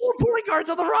have 4 point guards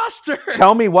on the roster.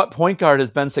 Tell me what point guard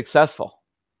has been successful.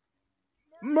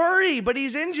 Murray, but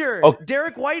he's injured. Oh.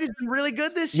 Derek White has been really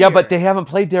good this year. Yeah, but they haven't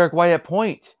played Derek White at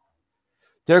point.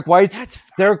 Derek White's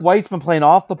been playing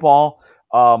off the ball.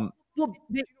 Well,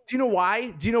 do you know why?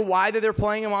 Do you know why that they're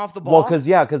playing him off the ball? Well,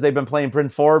 because they've been playing Bryn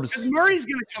Forbes. Because Murray's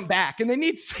going to come back, and they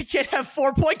can't have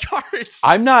 4 point guards.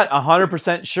 I'm not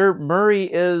 100% sure Murray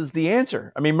is the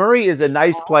answer. I mean, Murray is a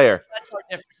nice player.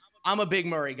 I'm a big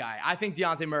Murray guy. I think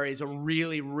Dejounte Murray is a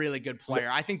really, really good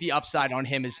player. I think the upside on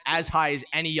him is as high as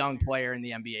any young player in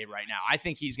the NBA right now. I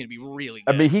think he's going to be really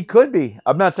good. I mean, he could be.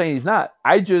 I'm not saying he's not.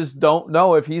 I just don't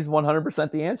know if he's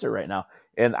 100% the answer right now.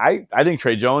 And I think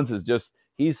Trey Jones is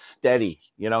he's steady.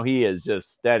 He is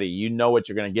just steady. You know what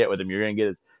you're going to get with him. You're going to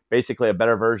get basically a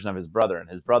better version of his brother, and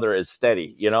his brother is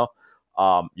steady, You're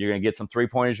going to get some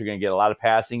 3-pointers. You're going to get a lot of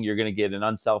passing. You're going to get an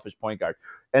unselfish point guard.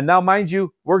 And now, mind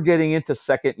you, we're getting into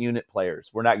second unit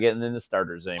players. We're not getting into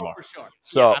starters anymore. Oh, for sure.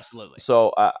 So, yeah, absolutely.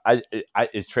 So,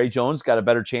 is Trey Jones got a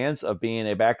better chance of being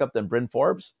a backup than Bryn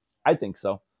Forbes? I think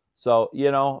so. So,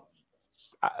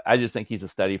 I just think he's a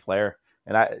steady player.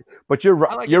 But you're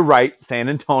right. You're right. San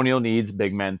Antonio needs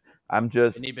big men. I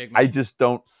just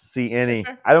don't see any.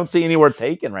 I don't see anywhere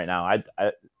taken right now.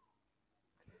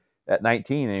 At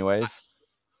 19, anyways.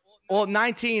 Well,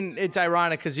 19, it's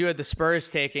ironic because you had the Spurs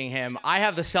taking him. I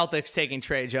have the Celtics taking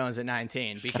Trey Jones at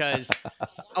 19 because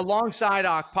alongside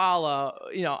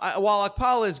Okpala, while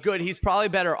Okpala is good, he's probably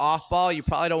better off ball. You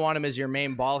probably don't want him as your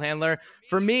main ball handler.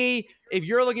 For me, if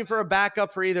you're looking for a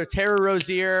backup for either Terry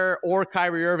Rozier or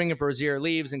Kyrie Irving, if Rozier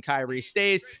leaves and Kyrie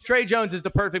stays, Trey Jones is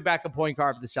the perfect backup point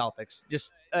guard for the Celtics.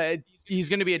 He's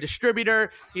going to be a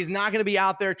distributor. He's not going to be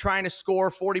out there trying to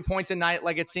score 40 points a night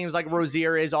like it seems like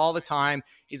Rozier is all the time.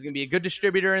 He's going to be a good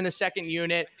distributor in the second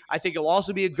unit. I think he'll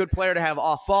also be a good player to have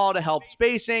off ball to help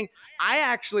spacing. I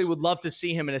actually would love to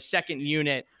see him in a second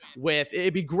unit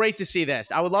it'd be great to see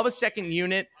this. I would love a second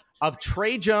unit of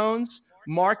Trey Jones,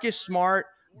 Marcus Smart,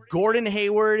 Gordon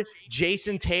Hayward,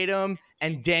 Jason Tatum,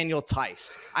 and Daniel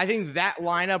Tice. I think that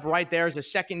lineup right there is a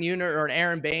second unit, or an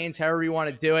Aaron Baines, however you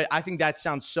want to do it. I think that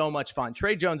sounds so much fun.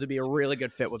 Trey Jones would be a really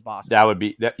good fit with Boston. That would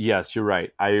be yes, you're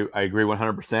right. I agree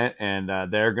 100%.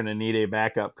 And they're going to need a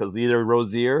backup because either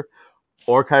Rozier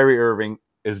or Kyrie Irving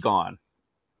is gone.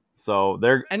 So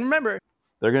remember,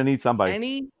 they're going to need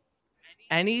somebody.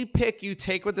 Any pick you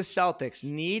take with the Celtics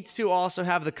needs to also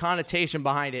have the connotation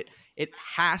behind it. It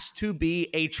has to be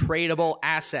a tradable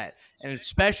asset. And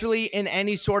especially in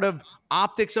any sort of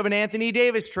optics of an Anthony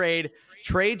Davis trade,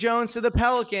 Trey Jones to the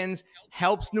Pelicans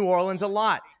helps New Orleans a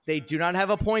lot. They do not have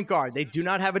a point guard. They do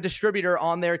not have a distributor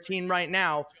on their team right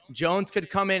now. Jones could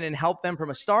come in and help them from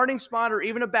a starting spot or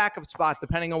even a backup spot,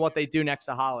 depending on what they do next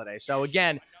to Holiday. So,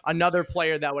 again, another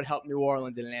player that would help New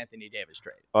Orleans in an Anthony Davis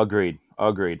trade. Agreed.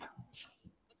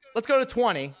 Let's go to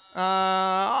 20.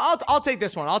 I'll take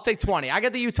this one. I'll take 20. I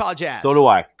got the Utah Jazz. So do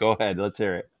I. Go ahead. Let's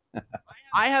hear it.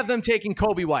 I have them taking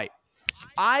Kobe White.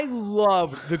 I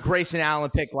loved the Grayson Allen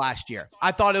pick last year.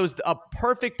 I thought it was a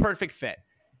perfect fit.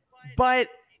 But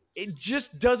it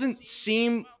just doesn't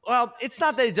seem – well, it's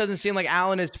not that it doesn't seem like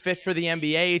Allen is fit for the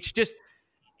NBA.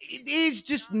 He's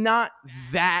just not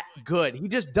that good. He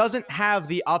just doesn't have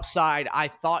the upside I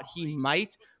thought he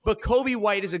might. But Kobe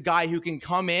White is a guy who can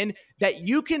come in that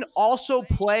you can also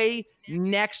play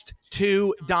next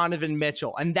to Donovan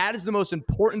Mitchell. And that is the most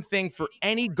important thing for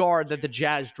any guard that the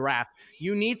Jazz draft.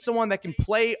 You need someone that can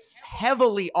play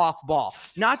heavily off ball,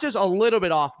 not just a little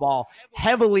bit off ball,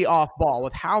 heavily off ball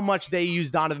with how much they use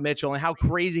Donovan Mitchell and how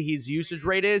crazy his usage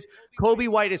rate is. Kobe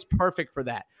White is perfect for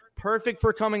that. Perfect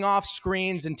for coming off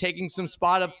screens and taking some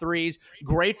spot-up threes.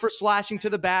 Great for slashing to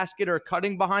the basket or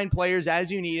cutting behind players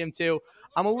as you need him to.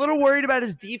 I'm a little worried about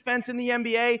his defense in the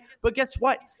NBA, but guess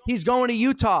what? He's going to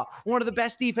Utah, one of the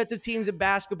best defensive teams in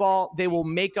basketball. They will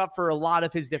make up for a lot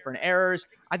of his different errors.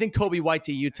 I think Kobe White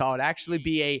to Utah would actually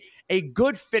be a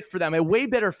good fit for them, a way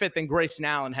better fit than Grayson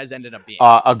Allen has ended up being.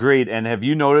 Agreed. And have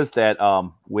you noticed that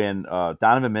when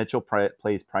Donovan Mitchell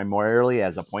plays primarily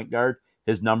as a point guard,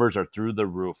 his numbers are through the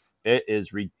roof? It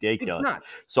is ridiculous. It's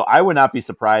nuts. So I would not be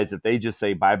surprised if they just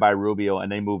say bye-bye Rubio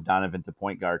and they move Donovan to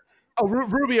point guard. Oh,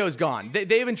 Rubio's gone.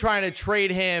 They've been trying to trade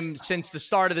him since the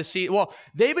start of the season. Well,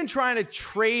 they've been trying to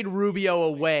trade Rubio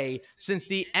away since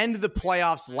the end of the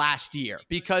playoffs last year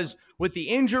because with the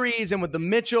injuries and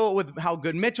with how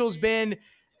good Mitchell's been,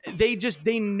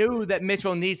 they knew that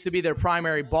Mitchell needs to be their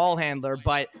primary ball handler,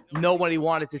 but nobody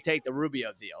wanted to take the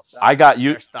Rubio deal. So I got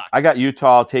they're stuck. I got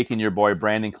Utah taking your boy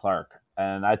Brandon Clark,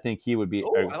 and I think he would be.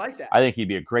 Oh, I like that. I think he'd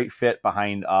be a great fit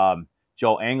behind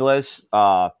Joe Ingles.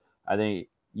 I think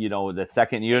the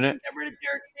second unit. Get rid of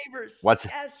Derek Favors.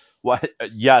 Yes. What?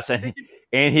 Yes, and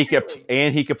he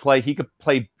could play. He could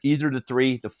play either the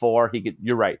 3, the 4. He could.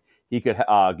 You're right. He could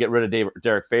get rid of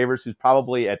Derek Favors, who's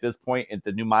probably at this point in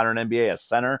the new modern NBA a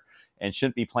center and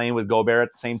shouldn't be playing with Gobert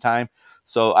at the same time.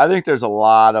 So I think there's a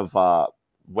lot of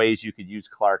ways you could use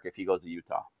Clark if he goes to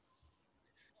Utah.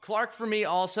 Clark, for me,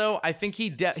 also, I think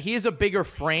he is a bigger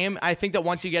frame. I think that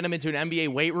once you get him into an NBA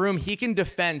weight room, he can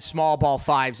defend small ball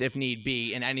 5s if need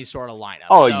be in any sort of lineup.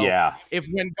 Oh, yeah. If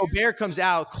when Gobert comes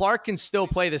out, Clark can still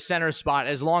play the center spot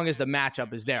as long as the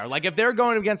matchup is there. Like if they're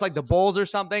going against like the Bulls or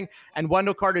something and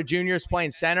Wendell Carter Jr. is playing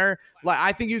center, like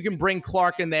I think you can bring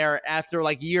Clark in there after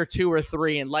like year 2 or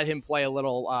 3 and let him play a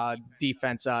little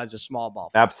defense as a small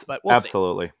ball. But we'll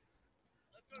absolutely.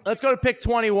 See. Let's go to pick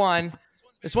 21.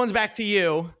 This one's back to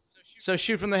you. So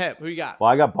shoot from the hip. Who you got? Well,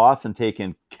 I got Boston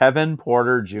taking Kevin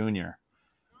Porter Jr.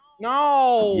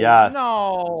 No. Yes.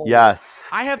 No. Yes.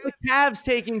 I have the Cavs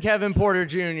taking Kevin Porter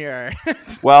Jr.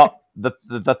 Well,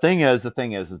 the thing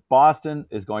is Boston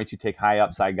is going to take high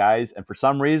upside guys, and for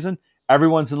some reason,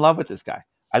 everyone's in love with this guy.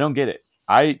 I don't get it.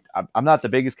 I'm not the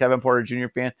biggest Kevin Porter Jr.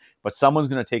 fan, but someone's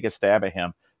going to take a stab at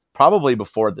him probably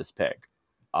before this pick.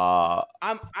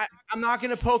 I'm not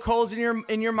going to poke holes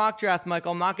in your mock draft,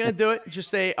 Michael. I'm not going to do it.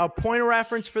 Just a point of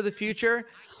reference for the future.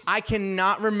 I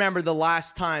cannot remember the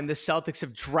last time the Celtics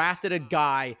have drafted a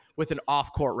guy with an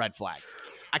off-court red flag.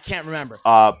 I can't remember.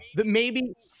 But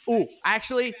maybe.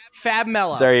 Actually, Fab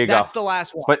Melo. There you go. That's the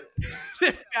last one. But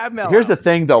Fab Melo. Here's the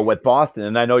thing, though, with Boston,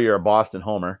 and I know you're a Boston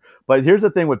homer, but here's the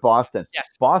thing with Boston. Yes.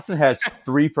 Boston has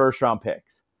 3 first-round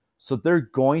picks. So they're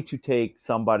going to take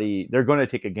somebody. They're going to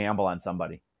take a gamble on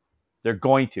somebody. They're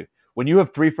going to. When you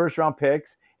have 3 first-round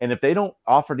picks, and if they don't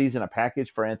offer these in a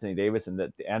package for Anthony Davis, and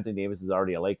that Anthony Davis is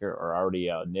already a Laker or already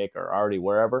a Knick or already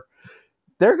wherever,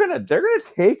 they're gonna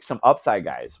take some upside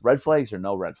guys. Red flags or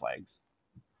no red flags.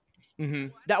 Mm-hmm.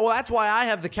 That's why I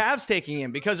have the Cavs taking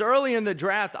him, because early in the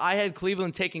draft, I had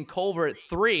Cleveland taking Culver at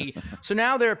 3. So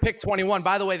now they're pick 21.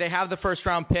 By the way, they have the first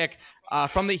round pick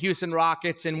from the Houston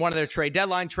Rockets in one of their trade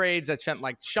deadline trades that sent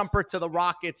like Shumpert to the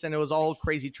Rockets, and it was a whole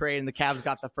crazy trade, and the Cavs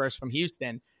got the first from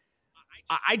Houston.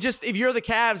 If you're the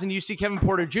Cavs and you see Kevin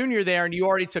Porter Jr. there and you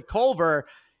already took Culver,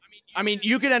 I mean,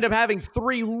 you could end up having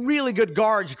 3 really good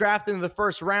guards drafted in the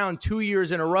first round 2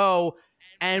 years in a row,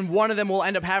 and one of them will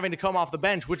end up having to come off the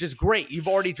bench, which is great. You've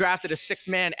already drafted a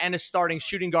 6-man and a starting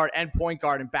shooting guard and point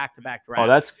guard in back-to-back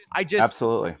drafts.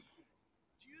 Absolutely.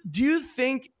 Do you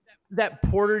think that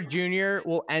Porter Jr.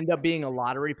 will end up being a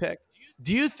lottery pick?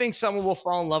 Do you think someone will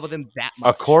fall in love with him that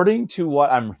much? According to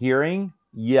what I'm hearing,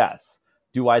 yes.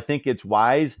 Do I think it's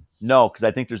wise? No, because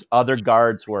I think there's other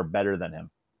guards who are better than him.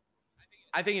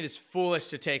 I think it is foolish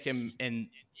to take him, and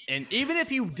even if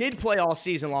he did play all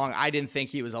season long, I didn't think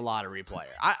he was a lottery player.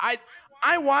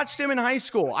 I watched him in high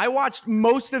school. I watched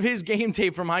most of his game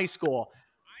tape from high school.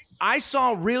 I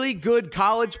saw really good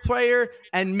college player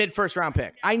and mid-first round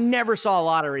pick. I never saw a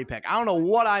lottery pick. I don't know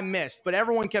what I missed, but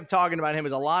everyone kept talking about him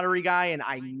as a lottery guy, and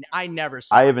I never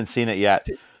saw I haven't seen it yet.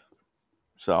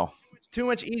 So too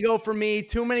much ego for me,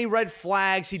 too many red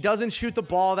flags. He doesn't shoot the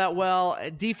ball that well.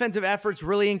 Defensive effort's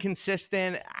really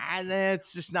inconsistent.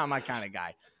 It's just not my kind of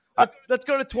guy. Let's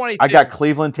go to 22. I got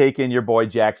Cleveland taking your boy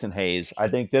Jackson Hayes. I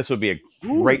think this would be a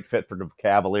great fit for the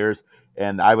Cavaliers,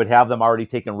 and I would have them already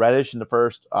taking Reddish in the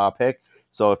first pick.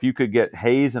 So if you could get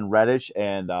Hayes and Reddish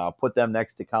and put them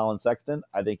next to Colin Sexton,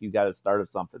 I think you got a start of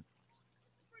something.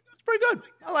 It's pretty good.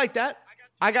 I like that.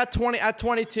 I got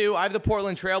 22. I have the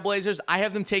Portland Trailblazers. I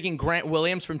have them taking Grant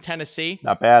Williams from Tennessee.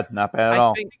 Not bad at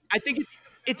all. I think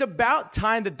it's about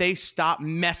time that they stop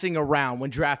messing around when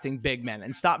drafting big men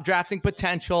and stop drafting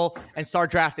potential and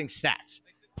start drafting stats.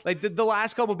 Like the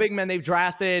last couple big men they've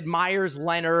drafted, Myers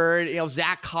Leonard,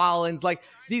 Zach Collins, like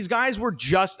these guys were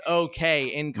just okay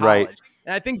in college. Right.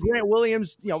 And I think Grant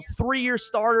Williams, 3-year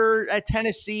starter at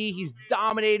Tennessee, he's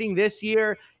dominating this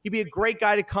year. He'd be a great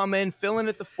guy to come in, fill in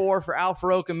at the 4 for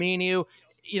Al-Farouq Aminu.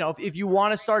 If you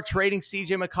want to start trading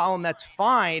CJ McCollum, that's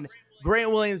fine.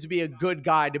 Grant Williams would be a good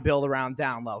guy to build around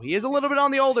down low. He is a little bit on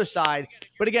the older side,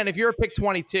 but again, if you're a pick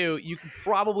 22, you can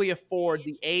probably afford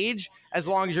the age as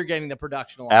long as you're getting the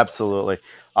production along. Absolutely.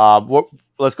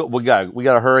 Let's go. We got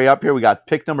to hurry up here. We got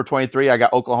pick number 23. I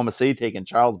got Oklahoma City taking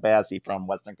Charles Bassey from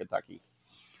Western Kentucky.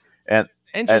 And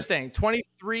interesting.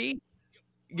 23.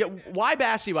 Yeah, why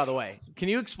Bassey, by the way? Can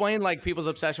you explain like people's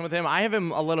obsession with him? I have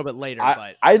him a little bit later,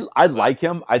 but I like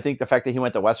him. I think the fact that he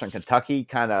went to Western Kentucky,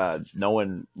 kind of no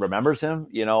one remembers him,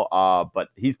 but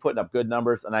he's putting up good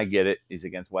numbers, and I get it. He's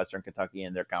against Western Kentucky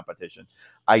and their competition.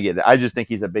 I get it. I just think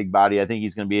he's a big body. I think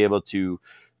he's going to be able to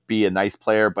be a nice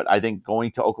player, but I think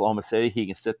going to Oklahoma City, he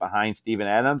can sit behind Steven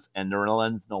Adams and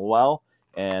Nerlens Noel,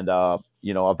 and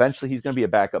eventually he's going to be a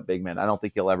backup big man. I don't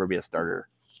think he'll ever be a starter.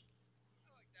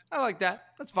 I like that.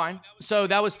 That's fine. So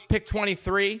that was pick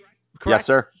 23, correct? Yes,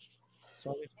 sir.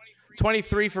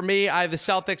 23 for me. I have the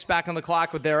Celtics back on the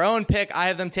clock with their own pick. I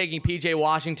have them taking P.J.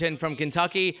 Washington from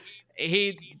Kentucky.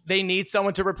 They need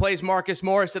someone to replace Marcus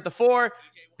Morris at the 4.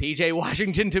 P.J.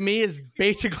 Washington, to me, is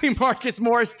basically Marcus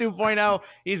Morris 2.0.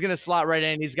 He's going to slot right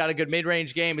in. He's got a good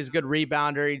mid-range game. He's a good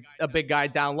rebounder. He's a big guy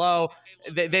down low.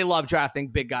 They love drafting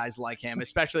big guys like him,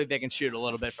 especially if they can shoot a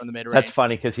little bit from the mid-range. That's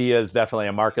funny because he is definitely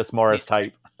a Marcus Morris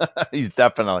type. He's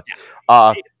definitely.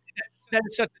 That's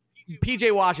such.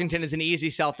 PJ Washington is an easy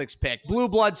Celtics pick. Blue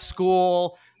blood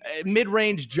school,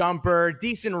 mid-range jumper,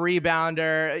 decent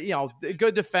rebounder,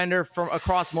 good defender from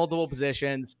across multiple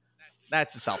positions.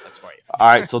 That's the Celtics for you. All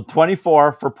right, so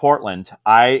 24 for Portland.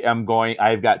 I've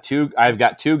got two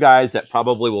guys that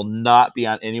probably will not be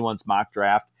on anyone's mock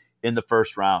draft in the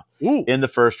first round. Ooh, in the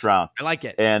first round. I like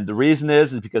it. And the reason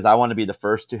is because I want to be the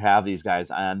first to have these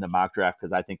guys on the mock draft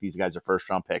because I think these guys are first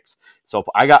round picks. So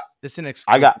I got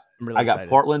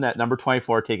Portland at number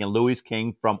 24 taking Louis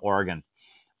King from Oregon.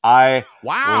 I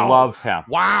love him.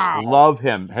 Wow. Love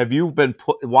him. Have you been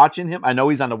watching him? I know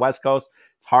he's on the West Coast.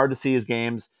 It's hard to see his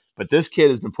games, but this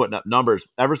kid has been putting up numbers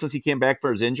ever since he came back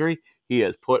for his injury. He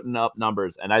is putting up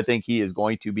numbers, and I think he is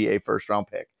going to be a first round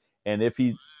pick. And if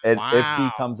he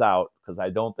comes out, because I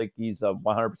don't think he's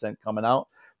 100% coming out,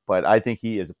 but I think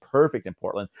he is perfect in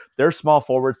Portland. Their small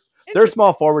forward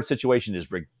situation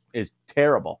is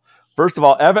terrible. First of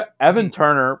all, Evan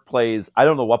Turner plays. I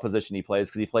don't know what position he plays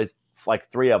because he plays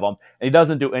like 3 of them, and he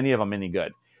doesn't do any of them any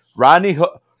good. Rodney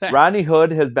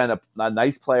Hood has been a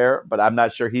nice player, but I'm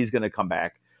not sure he's going to come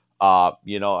back. So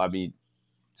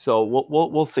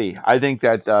we'll see. I think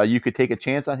that you could take a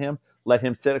chance on him. Let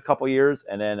him sit a couple years,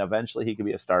 and then eventually he could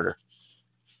be a starter.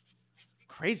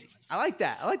 Crazy. I like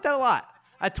that. I like that a lot.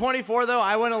 At 24, though,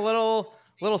 I went a little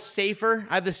safer.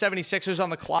 I have the 76ers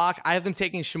on the clock. I have them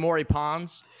taking Shamori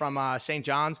Pons from St.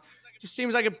 John's. Just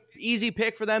seems like an easy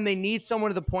pick for them. They need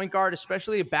someone to the point guard,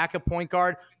 especially a backup point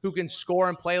guard who can score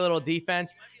and play a little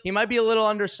defense. He might be a little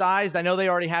undersized. I know they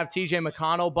already have TJ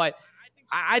McConnell, but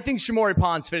I think Shamori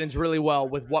Pons fit in really well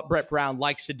with what Brett Brown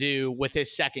likes to do with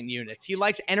his second units. He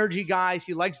likes energy guys.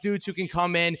 He likes dudes who can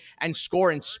come in and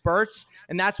score in spurts,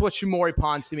 and that's what Shamori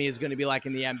Pons to me is going to be like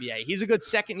in the NBA. He's a good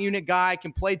second unit guy,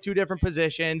 can play 2 different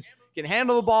positions, can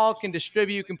handle the ball, can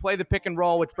distribute, can play the pick and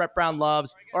roll, which Brett Brown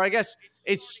loves, or I guess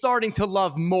is starting to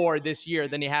love more this year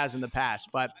than he has in the past.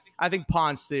 But I think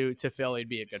Pons to Philly would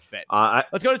be a good fit.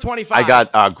 Let's go to 25. I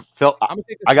got Phil.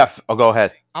 Go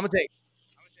ahead. I'm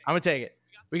gonna take it.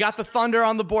 We got the Thunder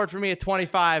on the board for me at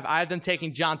 25. I have them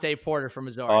taking Jontay Porter from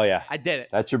Missouri. Oh, yeah. I did it.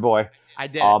 That's your boy. I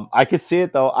did it. I could see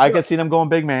it, though. I could see them going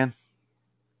big man.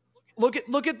 Look at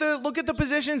the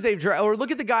positions they've drafted, or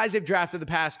look at the guys they've drafted the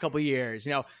past couple of years.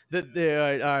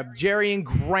 The Jerry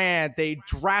Grant. They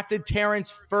drafted Terrence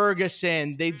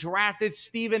Ferguson. They drafted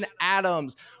Steven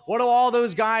Adams. What do all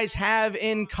those guys have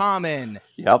in common?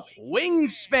 Yep.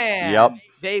 Wingspan. Yep.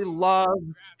 They love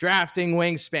drafting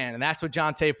wingspan, and that's what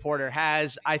Jontay Porter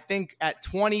has. I think at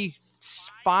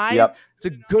 25, yep. It's a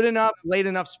good enough, late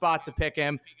enough spot to pick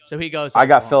him, so he goes. I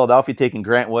got Philadelphia taking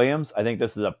Grant Williams. I think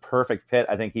this is a perfect fit.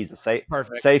 I think he's a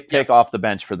safe pick off the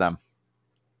bench for them.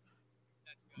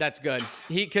 That's good.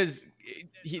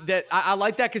 I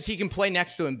like that because he can play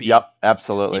next to Embiid. Yep,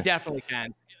 absolutely. He definitely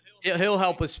can. He'll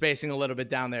help with spacing a little bit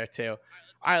down there too.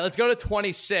 All right, let's go to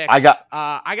 26. I got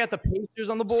the Pacers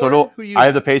on the board. I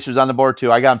have the Pacers on the board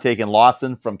too. I got him taking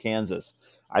Lawson from Kansas.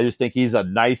 I just think he's a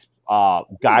nice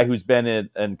guy who's been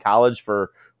in college for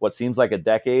what seems like a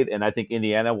decade, and I think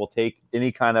Indiana will take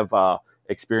any kind of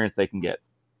experience they can get.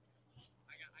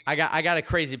 I got a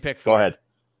crazy pick for you. Go ahead.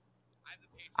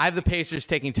 I have the Pacers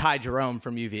taking Ty Jerome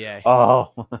from UVA.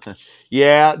 Oh,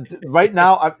 yeah. Right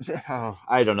now,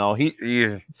 I don't know.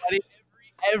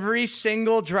 Every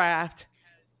single draft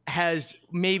has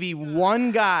maybe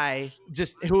one guy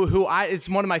just it's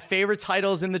one of my favorite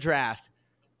titles in the draft.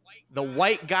 The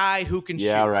white guy who can shoot.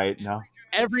 Yeah, right. No.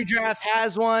 Every draft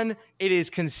has one. It is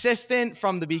consistent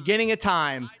from the beginning of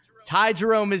time. Ty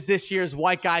Jerome is this year's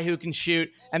white guy who can shoot,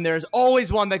 and there's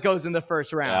always one that goes in the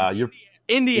first round.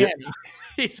 Indiana.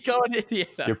 He's going to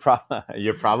Indiana.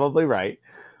 You're probably right.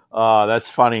 That's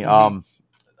funny. Mm-hmm.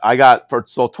 I got for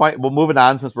so 20. Well, moving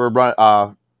on since we're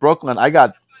Brooklyn. I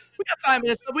got. We got 5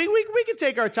 minutes. We can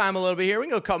take our time a little bit here. We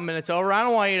can go a couple minutes over. I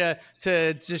don't want you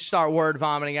to just start word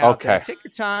vomiting out there. Take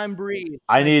your time, breathe.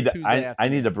 I need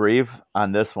to breathe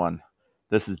on this one.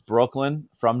 This is Brooklyn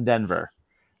from Denver.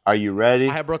 Are you ready?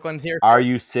 I have Brooklyn here. Are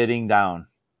you sitting down?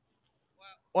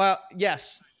 Well,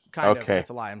 yes, kind of. That's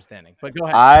a lie. I'm standing. But go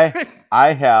ahead.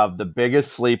 I have the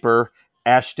biggest sleeper,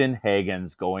 Ashton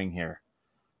Hagans, going here.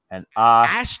 And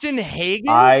Ashton Hagans?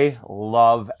 I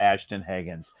love Ashton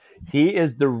Hagans. He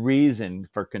is the reason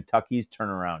for Kentucky's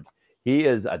turnaround. He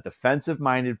is a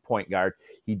defensive-minded point guard.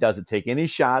 He doesn't take any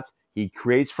shots. He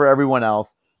creates for everyone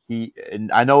else.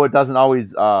 And I know it doesn't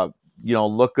always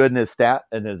look good in his stat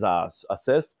and his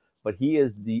assist, but he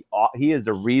is the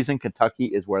reason Kentucky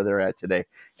is where they're at today.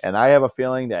 And I have a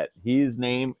feeling that his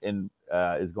name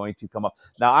is going to come up.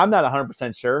 Now, I'm not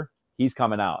 100% sure he's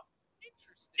coming out.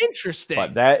 Interesting.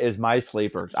 But that is my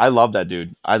sleeper. I love that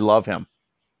dude. I love him.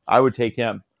 I would take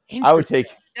him. I would take.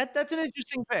 That's an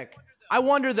interesting pick. I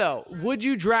wonder though, would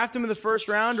you draft him in the first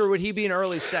round or would he be an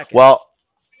early second? Well,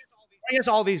 I guess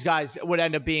all these guys would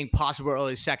end up being possible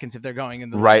early seconds if they're going in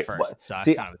the late first. So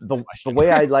see, that's kind of the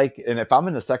way I like, and if I'm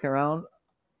in the second round,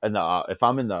 and if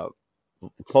I'm in the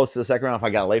close to the second round, if I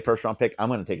got a late first round pick, I'm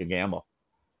going to take a gamble.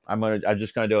 I'm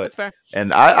just going to do it. That's fair.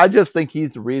 And I just think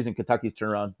he's the reason Kentucky's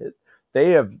turned around.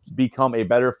 They have become a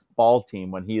better ball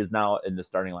team when he is now in the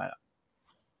starting lineup.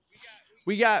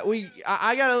 My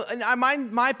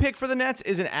pick for the Nets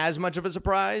isn't as much of a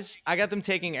surprise. I got them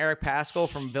taking Eric Paschall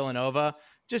from Villanova.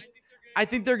 I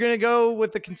think they're going to go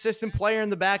with a consistent player in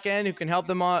the back end who can help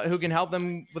them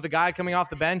with a guy coming off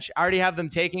the bench. I already have them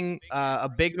taking a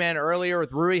big man earlier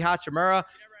with Rui Hachimura.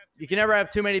 You can never have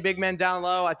too many big men down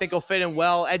low. I think he'll fit in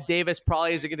well. Ed Davis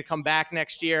probably isn't going to come back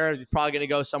next year. He's probably going to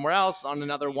go somewhere else on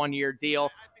another 1-year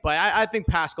deal. But I think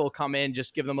Paschall will come in,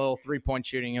 just give them a little 3-point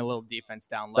shooting and a little defense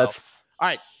down low. All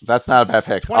right. That's not a bad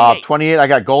pick. 28, I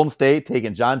got Golden State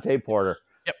taking Jonte Porter.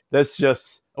 Yep. This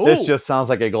just sounds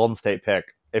like a Golden State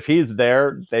pick. If he's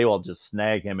there, they will just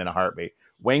snag him in a heartbeat.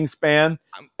 Wingspan,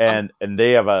 and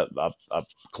they have a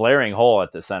glaring hole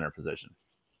at the center position.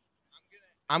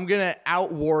 I'm going to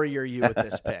out-warrior you with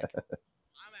this pick.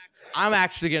 I'm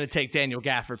actually going to take Daniel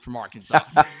Gafford from Arkansas.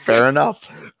 Fair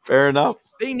enough.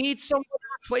 They need someone to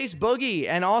replace Boogie,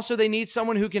 and also they need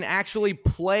someone who can actually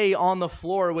play on the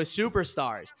floor with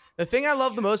superstars. The thing I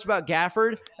love the most about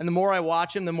Gafford, and the more I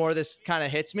watch him, the more this kind of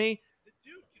hits me,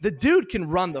 the dude can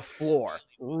run the floor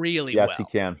really well. Yes, he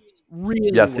can.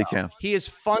 He can. He is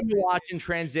fun to watch in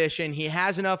transition. He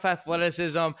has enough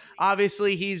athleticism.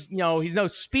 Obviously, he's no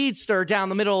speedster down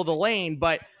the middle of the lane,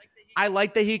 but I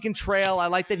like that he can trail. I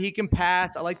like that he can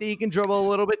pass. I like that he can dribble a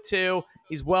little bit too.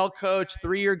 He's well coached,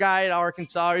 3-year guy at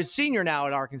Arkansas. He's senior now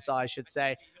at Arkansas, I should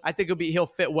say. I think he'll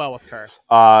fit well with Kerr.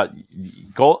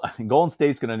 Golden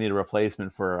State's going to need a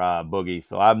replacement for Boogie,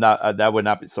 so that would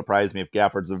not surprise me if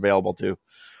Gafford's available too.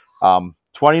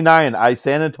 29,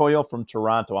 San Antonio from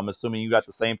Toronto. I'm assuming you got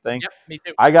the same thing. Yep, me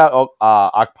too. I got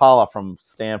Okpala from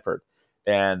Stanford,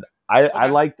 and I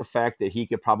like the fact that he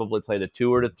could probably play the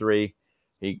 2 or the 3.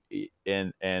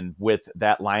 And with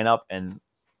that lineup, and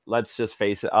let's just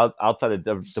face it, outside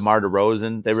of DeMar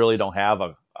DeRozan, they really don't have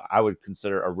I would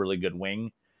consider a really good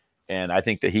wing, and I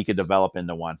think that he could develop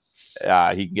into one.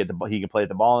 He can play with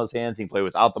the ball in his hands. He can play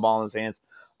without the ball in his hands.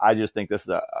 I just think this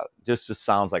is just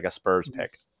sounds like a Spurs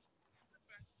pick.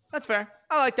 That's fair.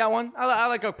 I like that one. I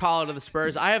like Okpala to the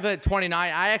Spurs. I have at 29.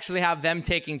 I actually have them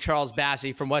taking Charles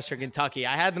Bassey from Western Kentucky.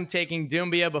 I had them taking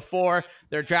Doumbia before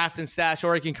their draft and stash,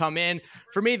 or he can come in.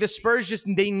 For me, the Spurs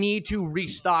they need to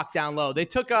restock down low. They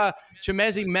took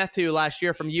Chimezie Metu last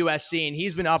year from USC, and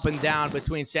he's been up and down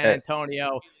between San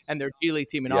Antonio and their G League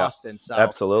team in Austin. So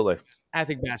absolutely, I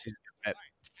think Bassey's a good fit.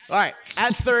 All right,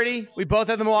 at 30, we both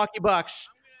have the Milwaukee Bucks.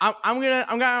 I'm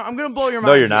gonna blow your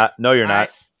mind. No, you're not. No, you're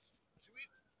not.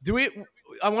 Do we?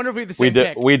 I wonder if we have the same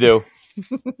pick. We do.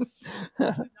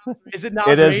 Is it Naz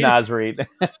Reid? It is Naz Reid.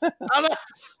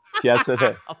 Yes, it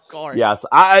is. Of course. Yes.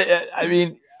 I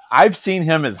mean, I've seen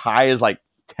him as high as like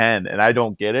 10, and I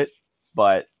don't get it,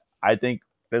 but I think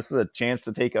this is a chance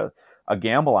to take a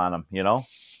gamble on him,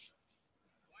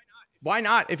 Why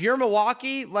not? If you're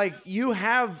Milwaukee, you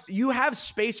have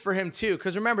space for him too.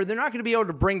 Because remember, they're not going to be able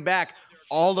to bring back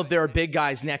all of their big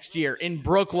guys next year in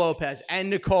Brook Lopez and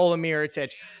Nikola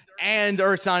Mirotic and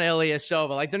Ersan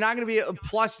Ilyasova. They're not going to be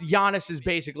plus Giannis is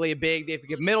basically a big. They have to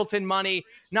give Middleton money.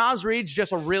 Naz Reid's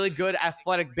just a really good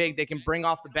athletic big they can bring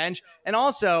off the bench. And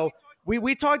also,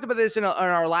 we talked about this in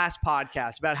our last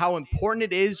podcast about how important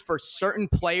it is for certain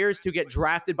players to get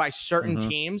drafted by certain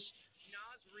teams.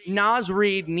 Naz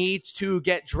Reid needs to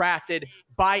get drafted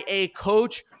by a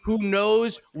coach who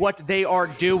knows what they are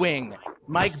doing.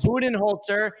 Mike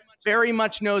Budenholzer very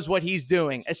much knows what he's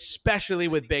doing, especially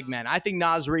with big men. I think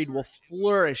Naz Reid will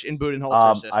flourish in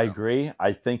Budenholzer's system. I agree.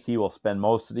 I think he will spend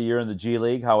most of the year in the G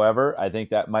League. However, I think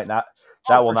that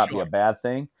will not be a bad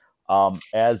thing.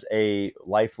 As a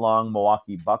lifelong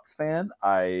Milwaukee Bucks fan,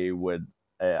 I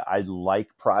like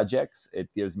projects. It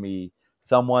gives me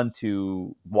someone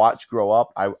to watch grow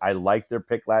up. I like their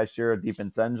pick last year,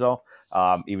 DiVincenzo,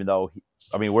 even though,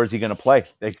 where's he going to play?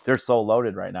 They're so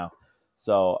loaded right now.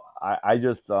 So I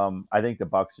think the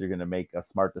Bucks are going to make a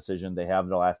smart decision. They have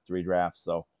the last 3 drafts.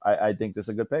 So I think this is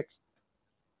a good pick.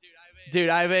 Dude,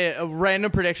 I have a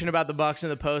random prediction about the Bucks in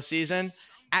the postseason.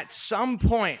 At some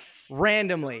point,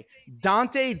 randomly,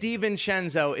 Dante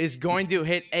DiVincenzo is going to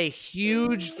hit a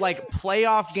huge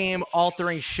playoff game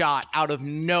altering shot out of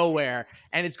nowhere,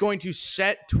 and it's going to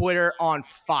set Twitter on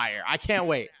fire. I can't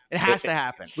wait. It has to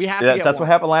happen. We have to get that's one.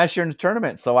 what happened last year in the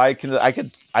tournament. So I could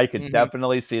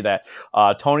definitely see that.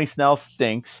 Tony Snell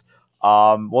stinks.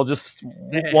 We'll just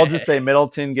say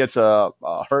Middleton gets a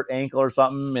hurt ankle or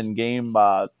something in game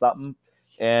something,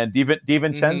 and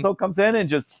DiVincenzo comes in and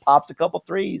just pops a couple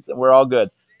threes, and we're all good.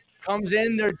 Comes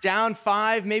in, they're down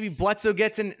 5. Maybe Bledsoe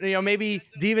gets maybe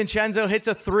DiVincenzo hits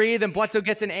a 3, then Bledsoe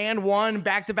gets an and 1,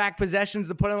 back-to-back possessions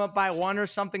to put him up by 1 or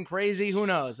something crazy. Who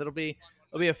knows? It'll be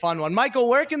a fun one. Michael,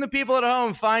 where can the people at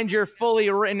home find your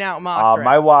fully written out mock draft?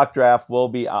 My mock draft will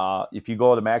be, if you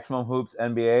go to Maximum Hoops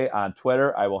NBA on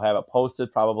Twitter, I will have it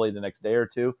posted probably the next day or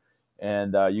two,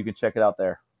 and you can check it out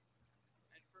there.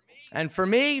 And for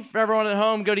me, for everyone at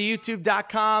home, go to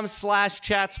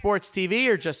youtube.com/chatsportstv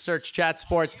or just search Chat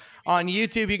Sports on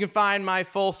YouTube. You can find my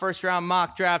full first-round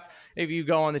mock draft. If you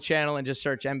go on the channel and just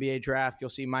search NBA draft, you'll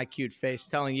see my cute face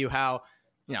telling you how,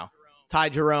 Ty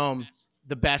Jerome,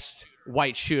 the best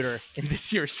white shooter in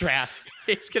this year's draft,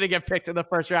 he's going to get picked in the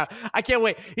first round. I can't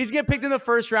wait. He's going to get picked in the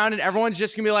first round, and everyone's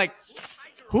just going to be like,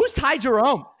 who's Ty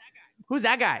Jerome? Who's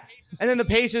that guy? And then the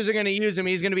Pacers are going to use him.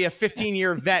 He's going to be a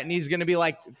 15-year vet, and he's going to be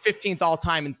 15th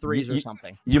all-time in threes or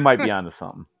something. You might be onto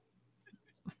something.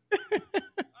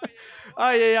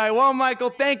 Oh, yeah. Well, Michael,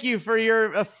 thank you for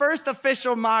your first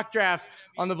official mock draft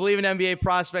on the Believe in NBA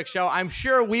Prospect Show. I'm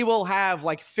sure we will have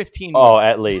 15 more. Oh,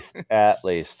 at least.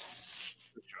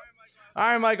 All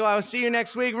right, Michael, I will see you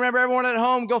next week. Remember, everyone at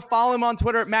home, go follow him on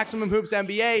Twitter at Maximum Hoops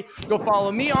NBA. Go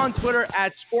follow me on Twitter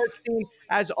at SportsTeam.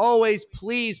 As always,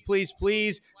 please, please,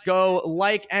 please go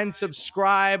like and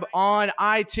subscribe on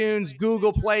iTunes,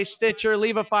 Google Play, Stitcher.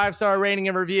 Leave a 5-star rating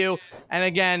and review. And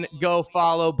again, go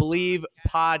follow Believe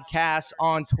Podcasts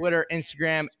on Twitter,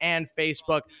 Instagram, and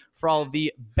Facebook for all of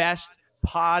the best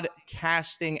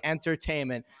podcasting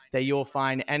entertainment that you will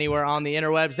find anywhere on the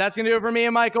interwebs. That's going to do it for me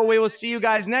and Michael. We will see you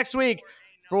guys next week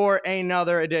for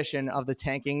another edition of the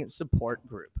Tanking Support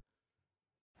Group.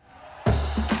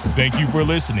 Thank you for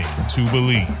listening to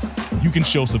Believe. You can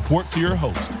show support to your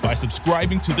host by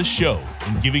subscribing to the show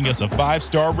and giving us a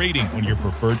 5-star rating on your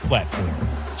preferred platform.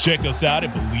 Check us out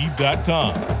at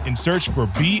Believe.com and search for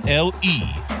BLEAV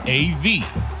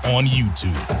on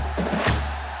YouTube.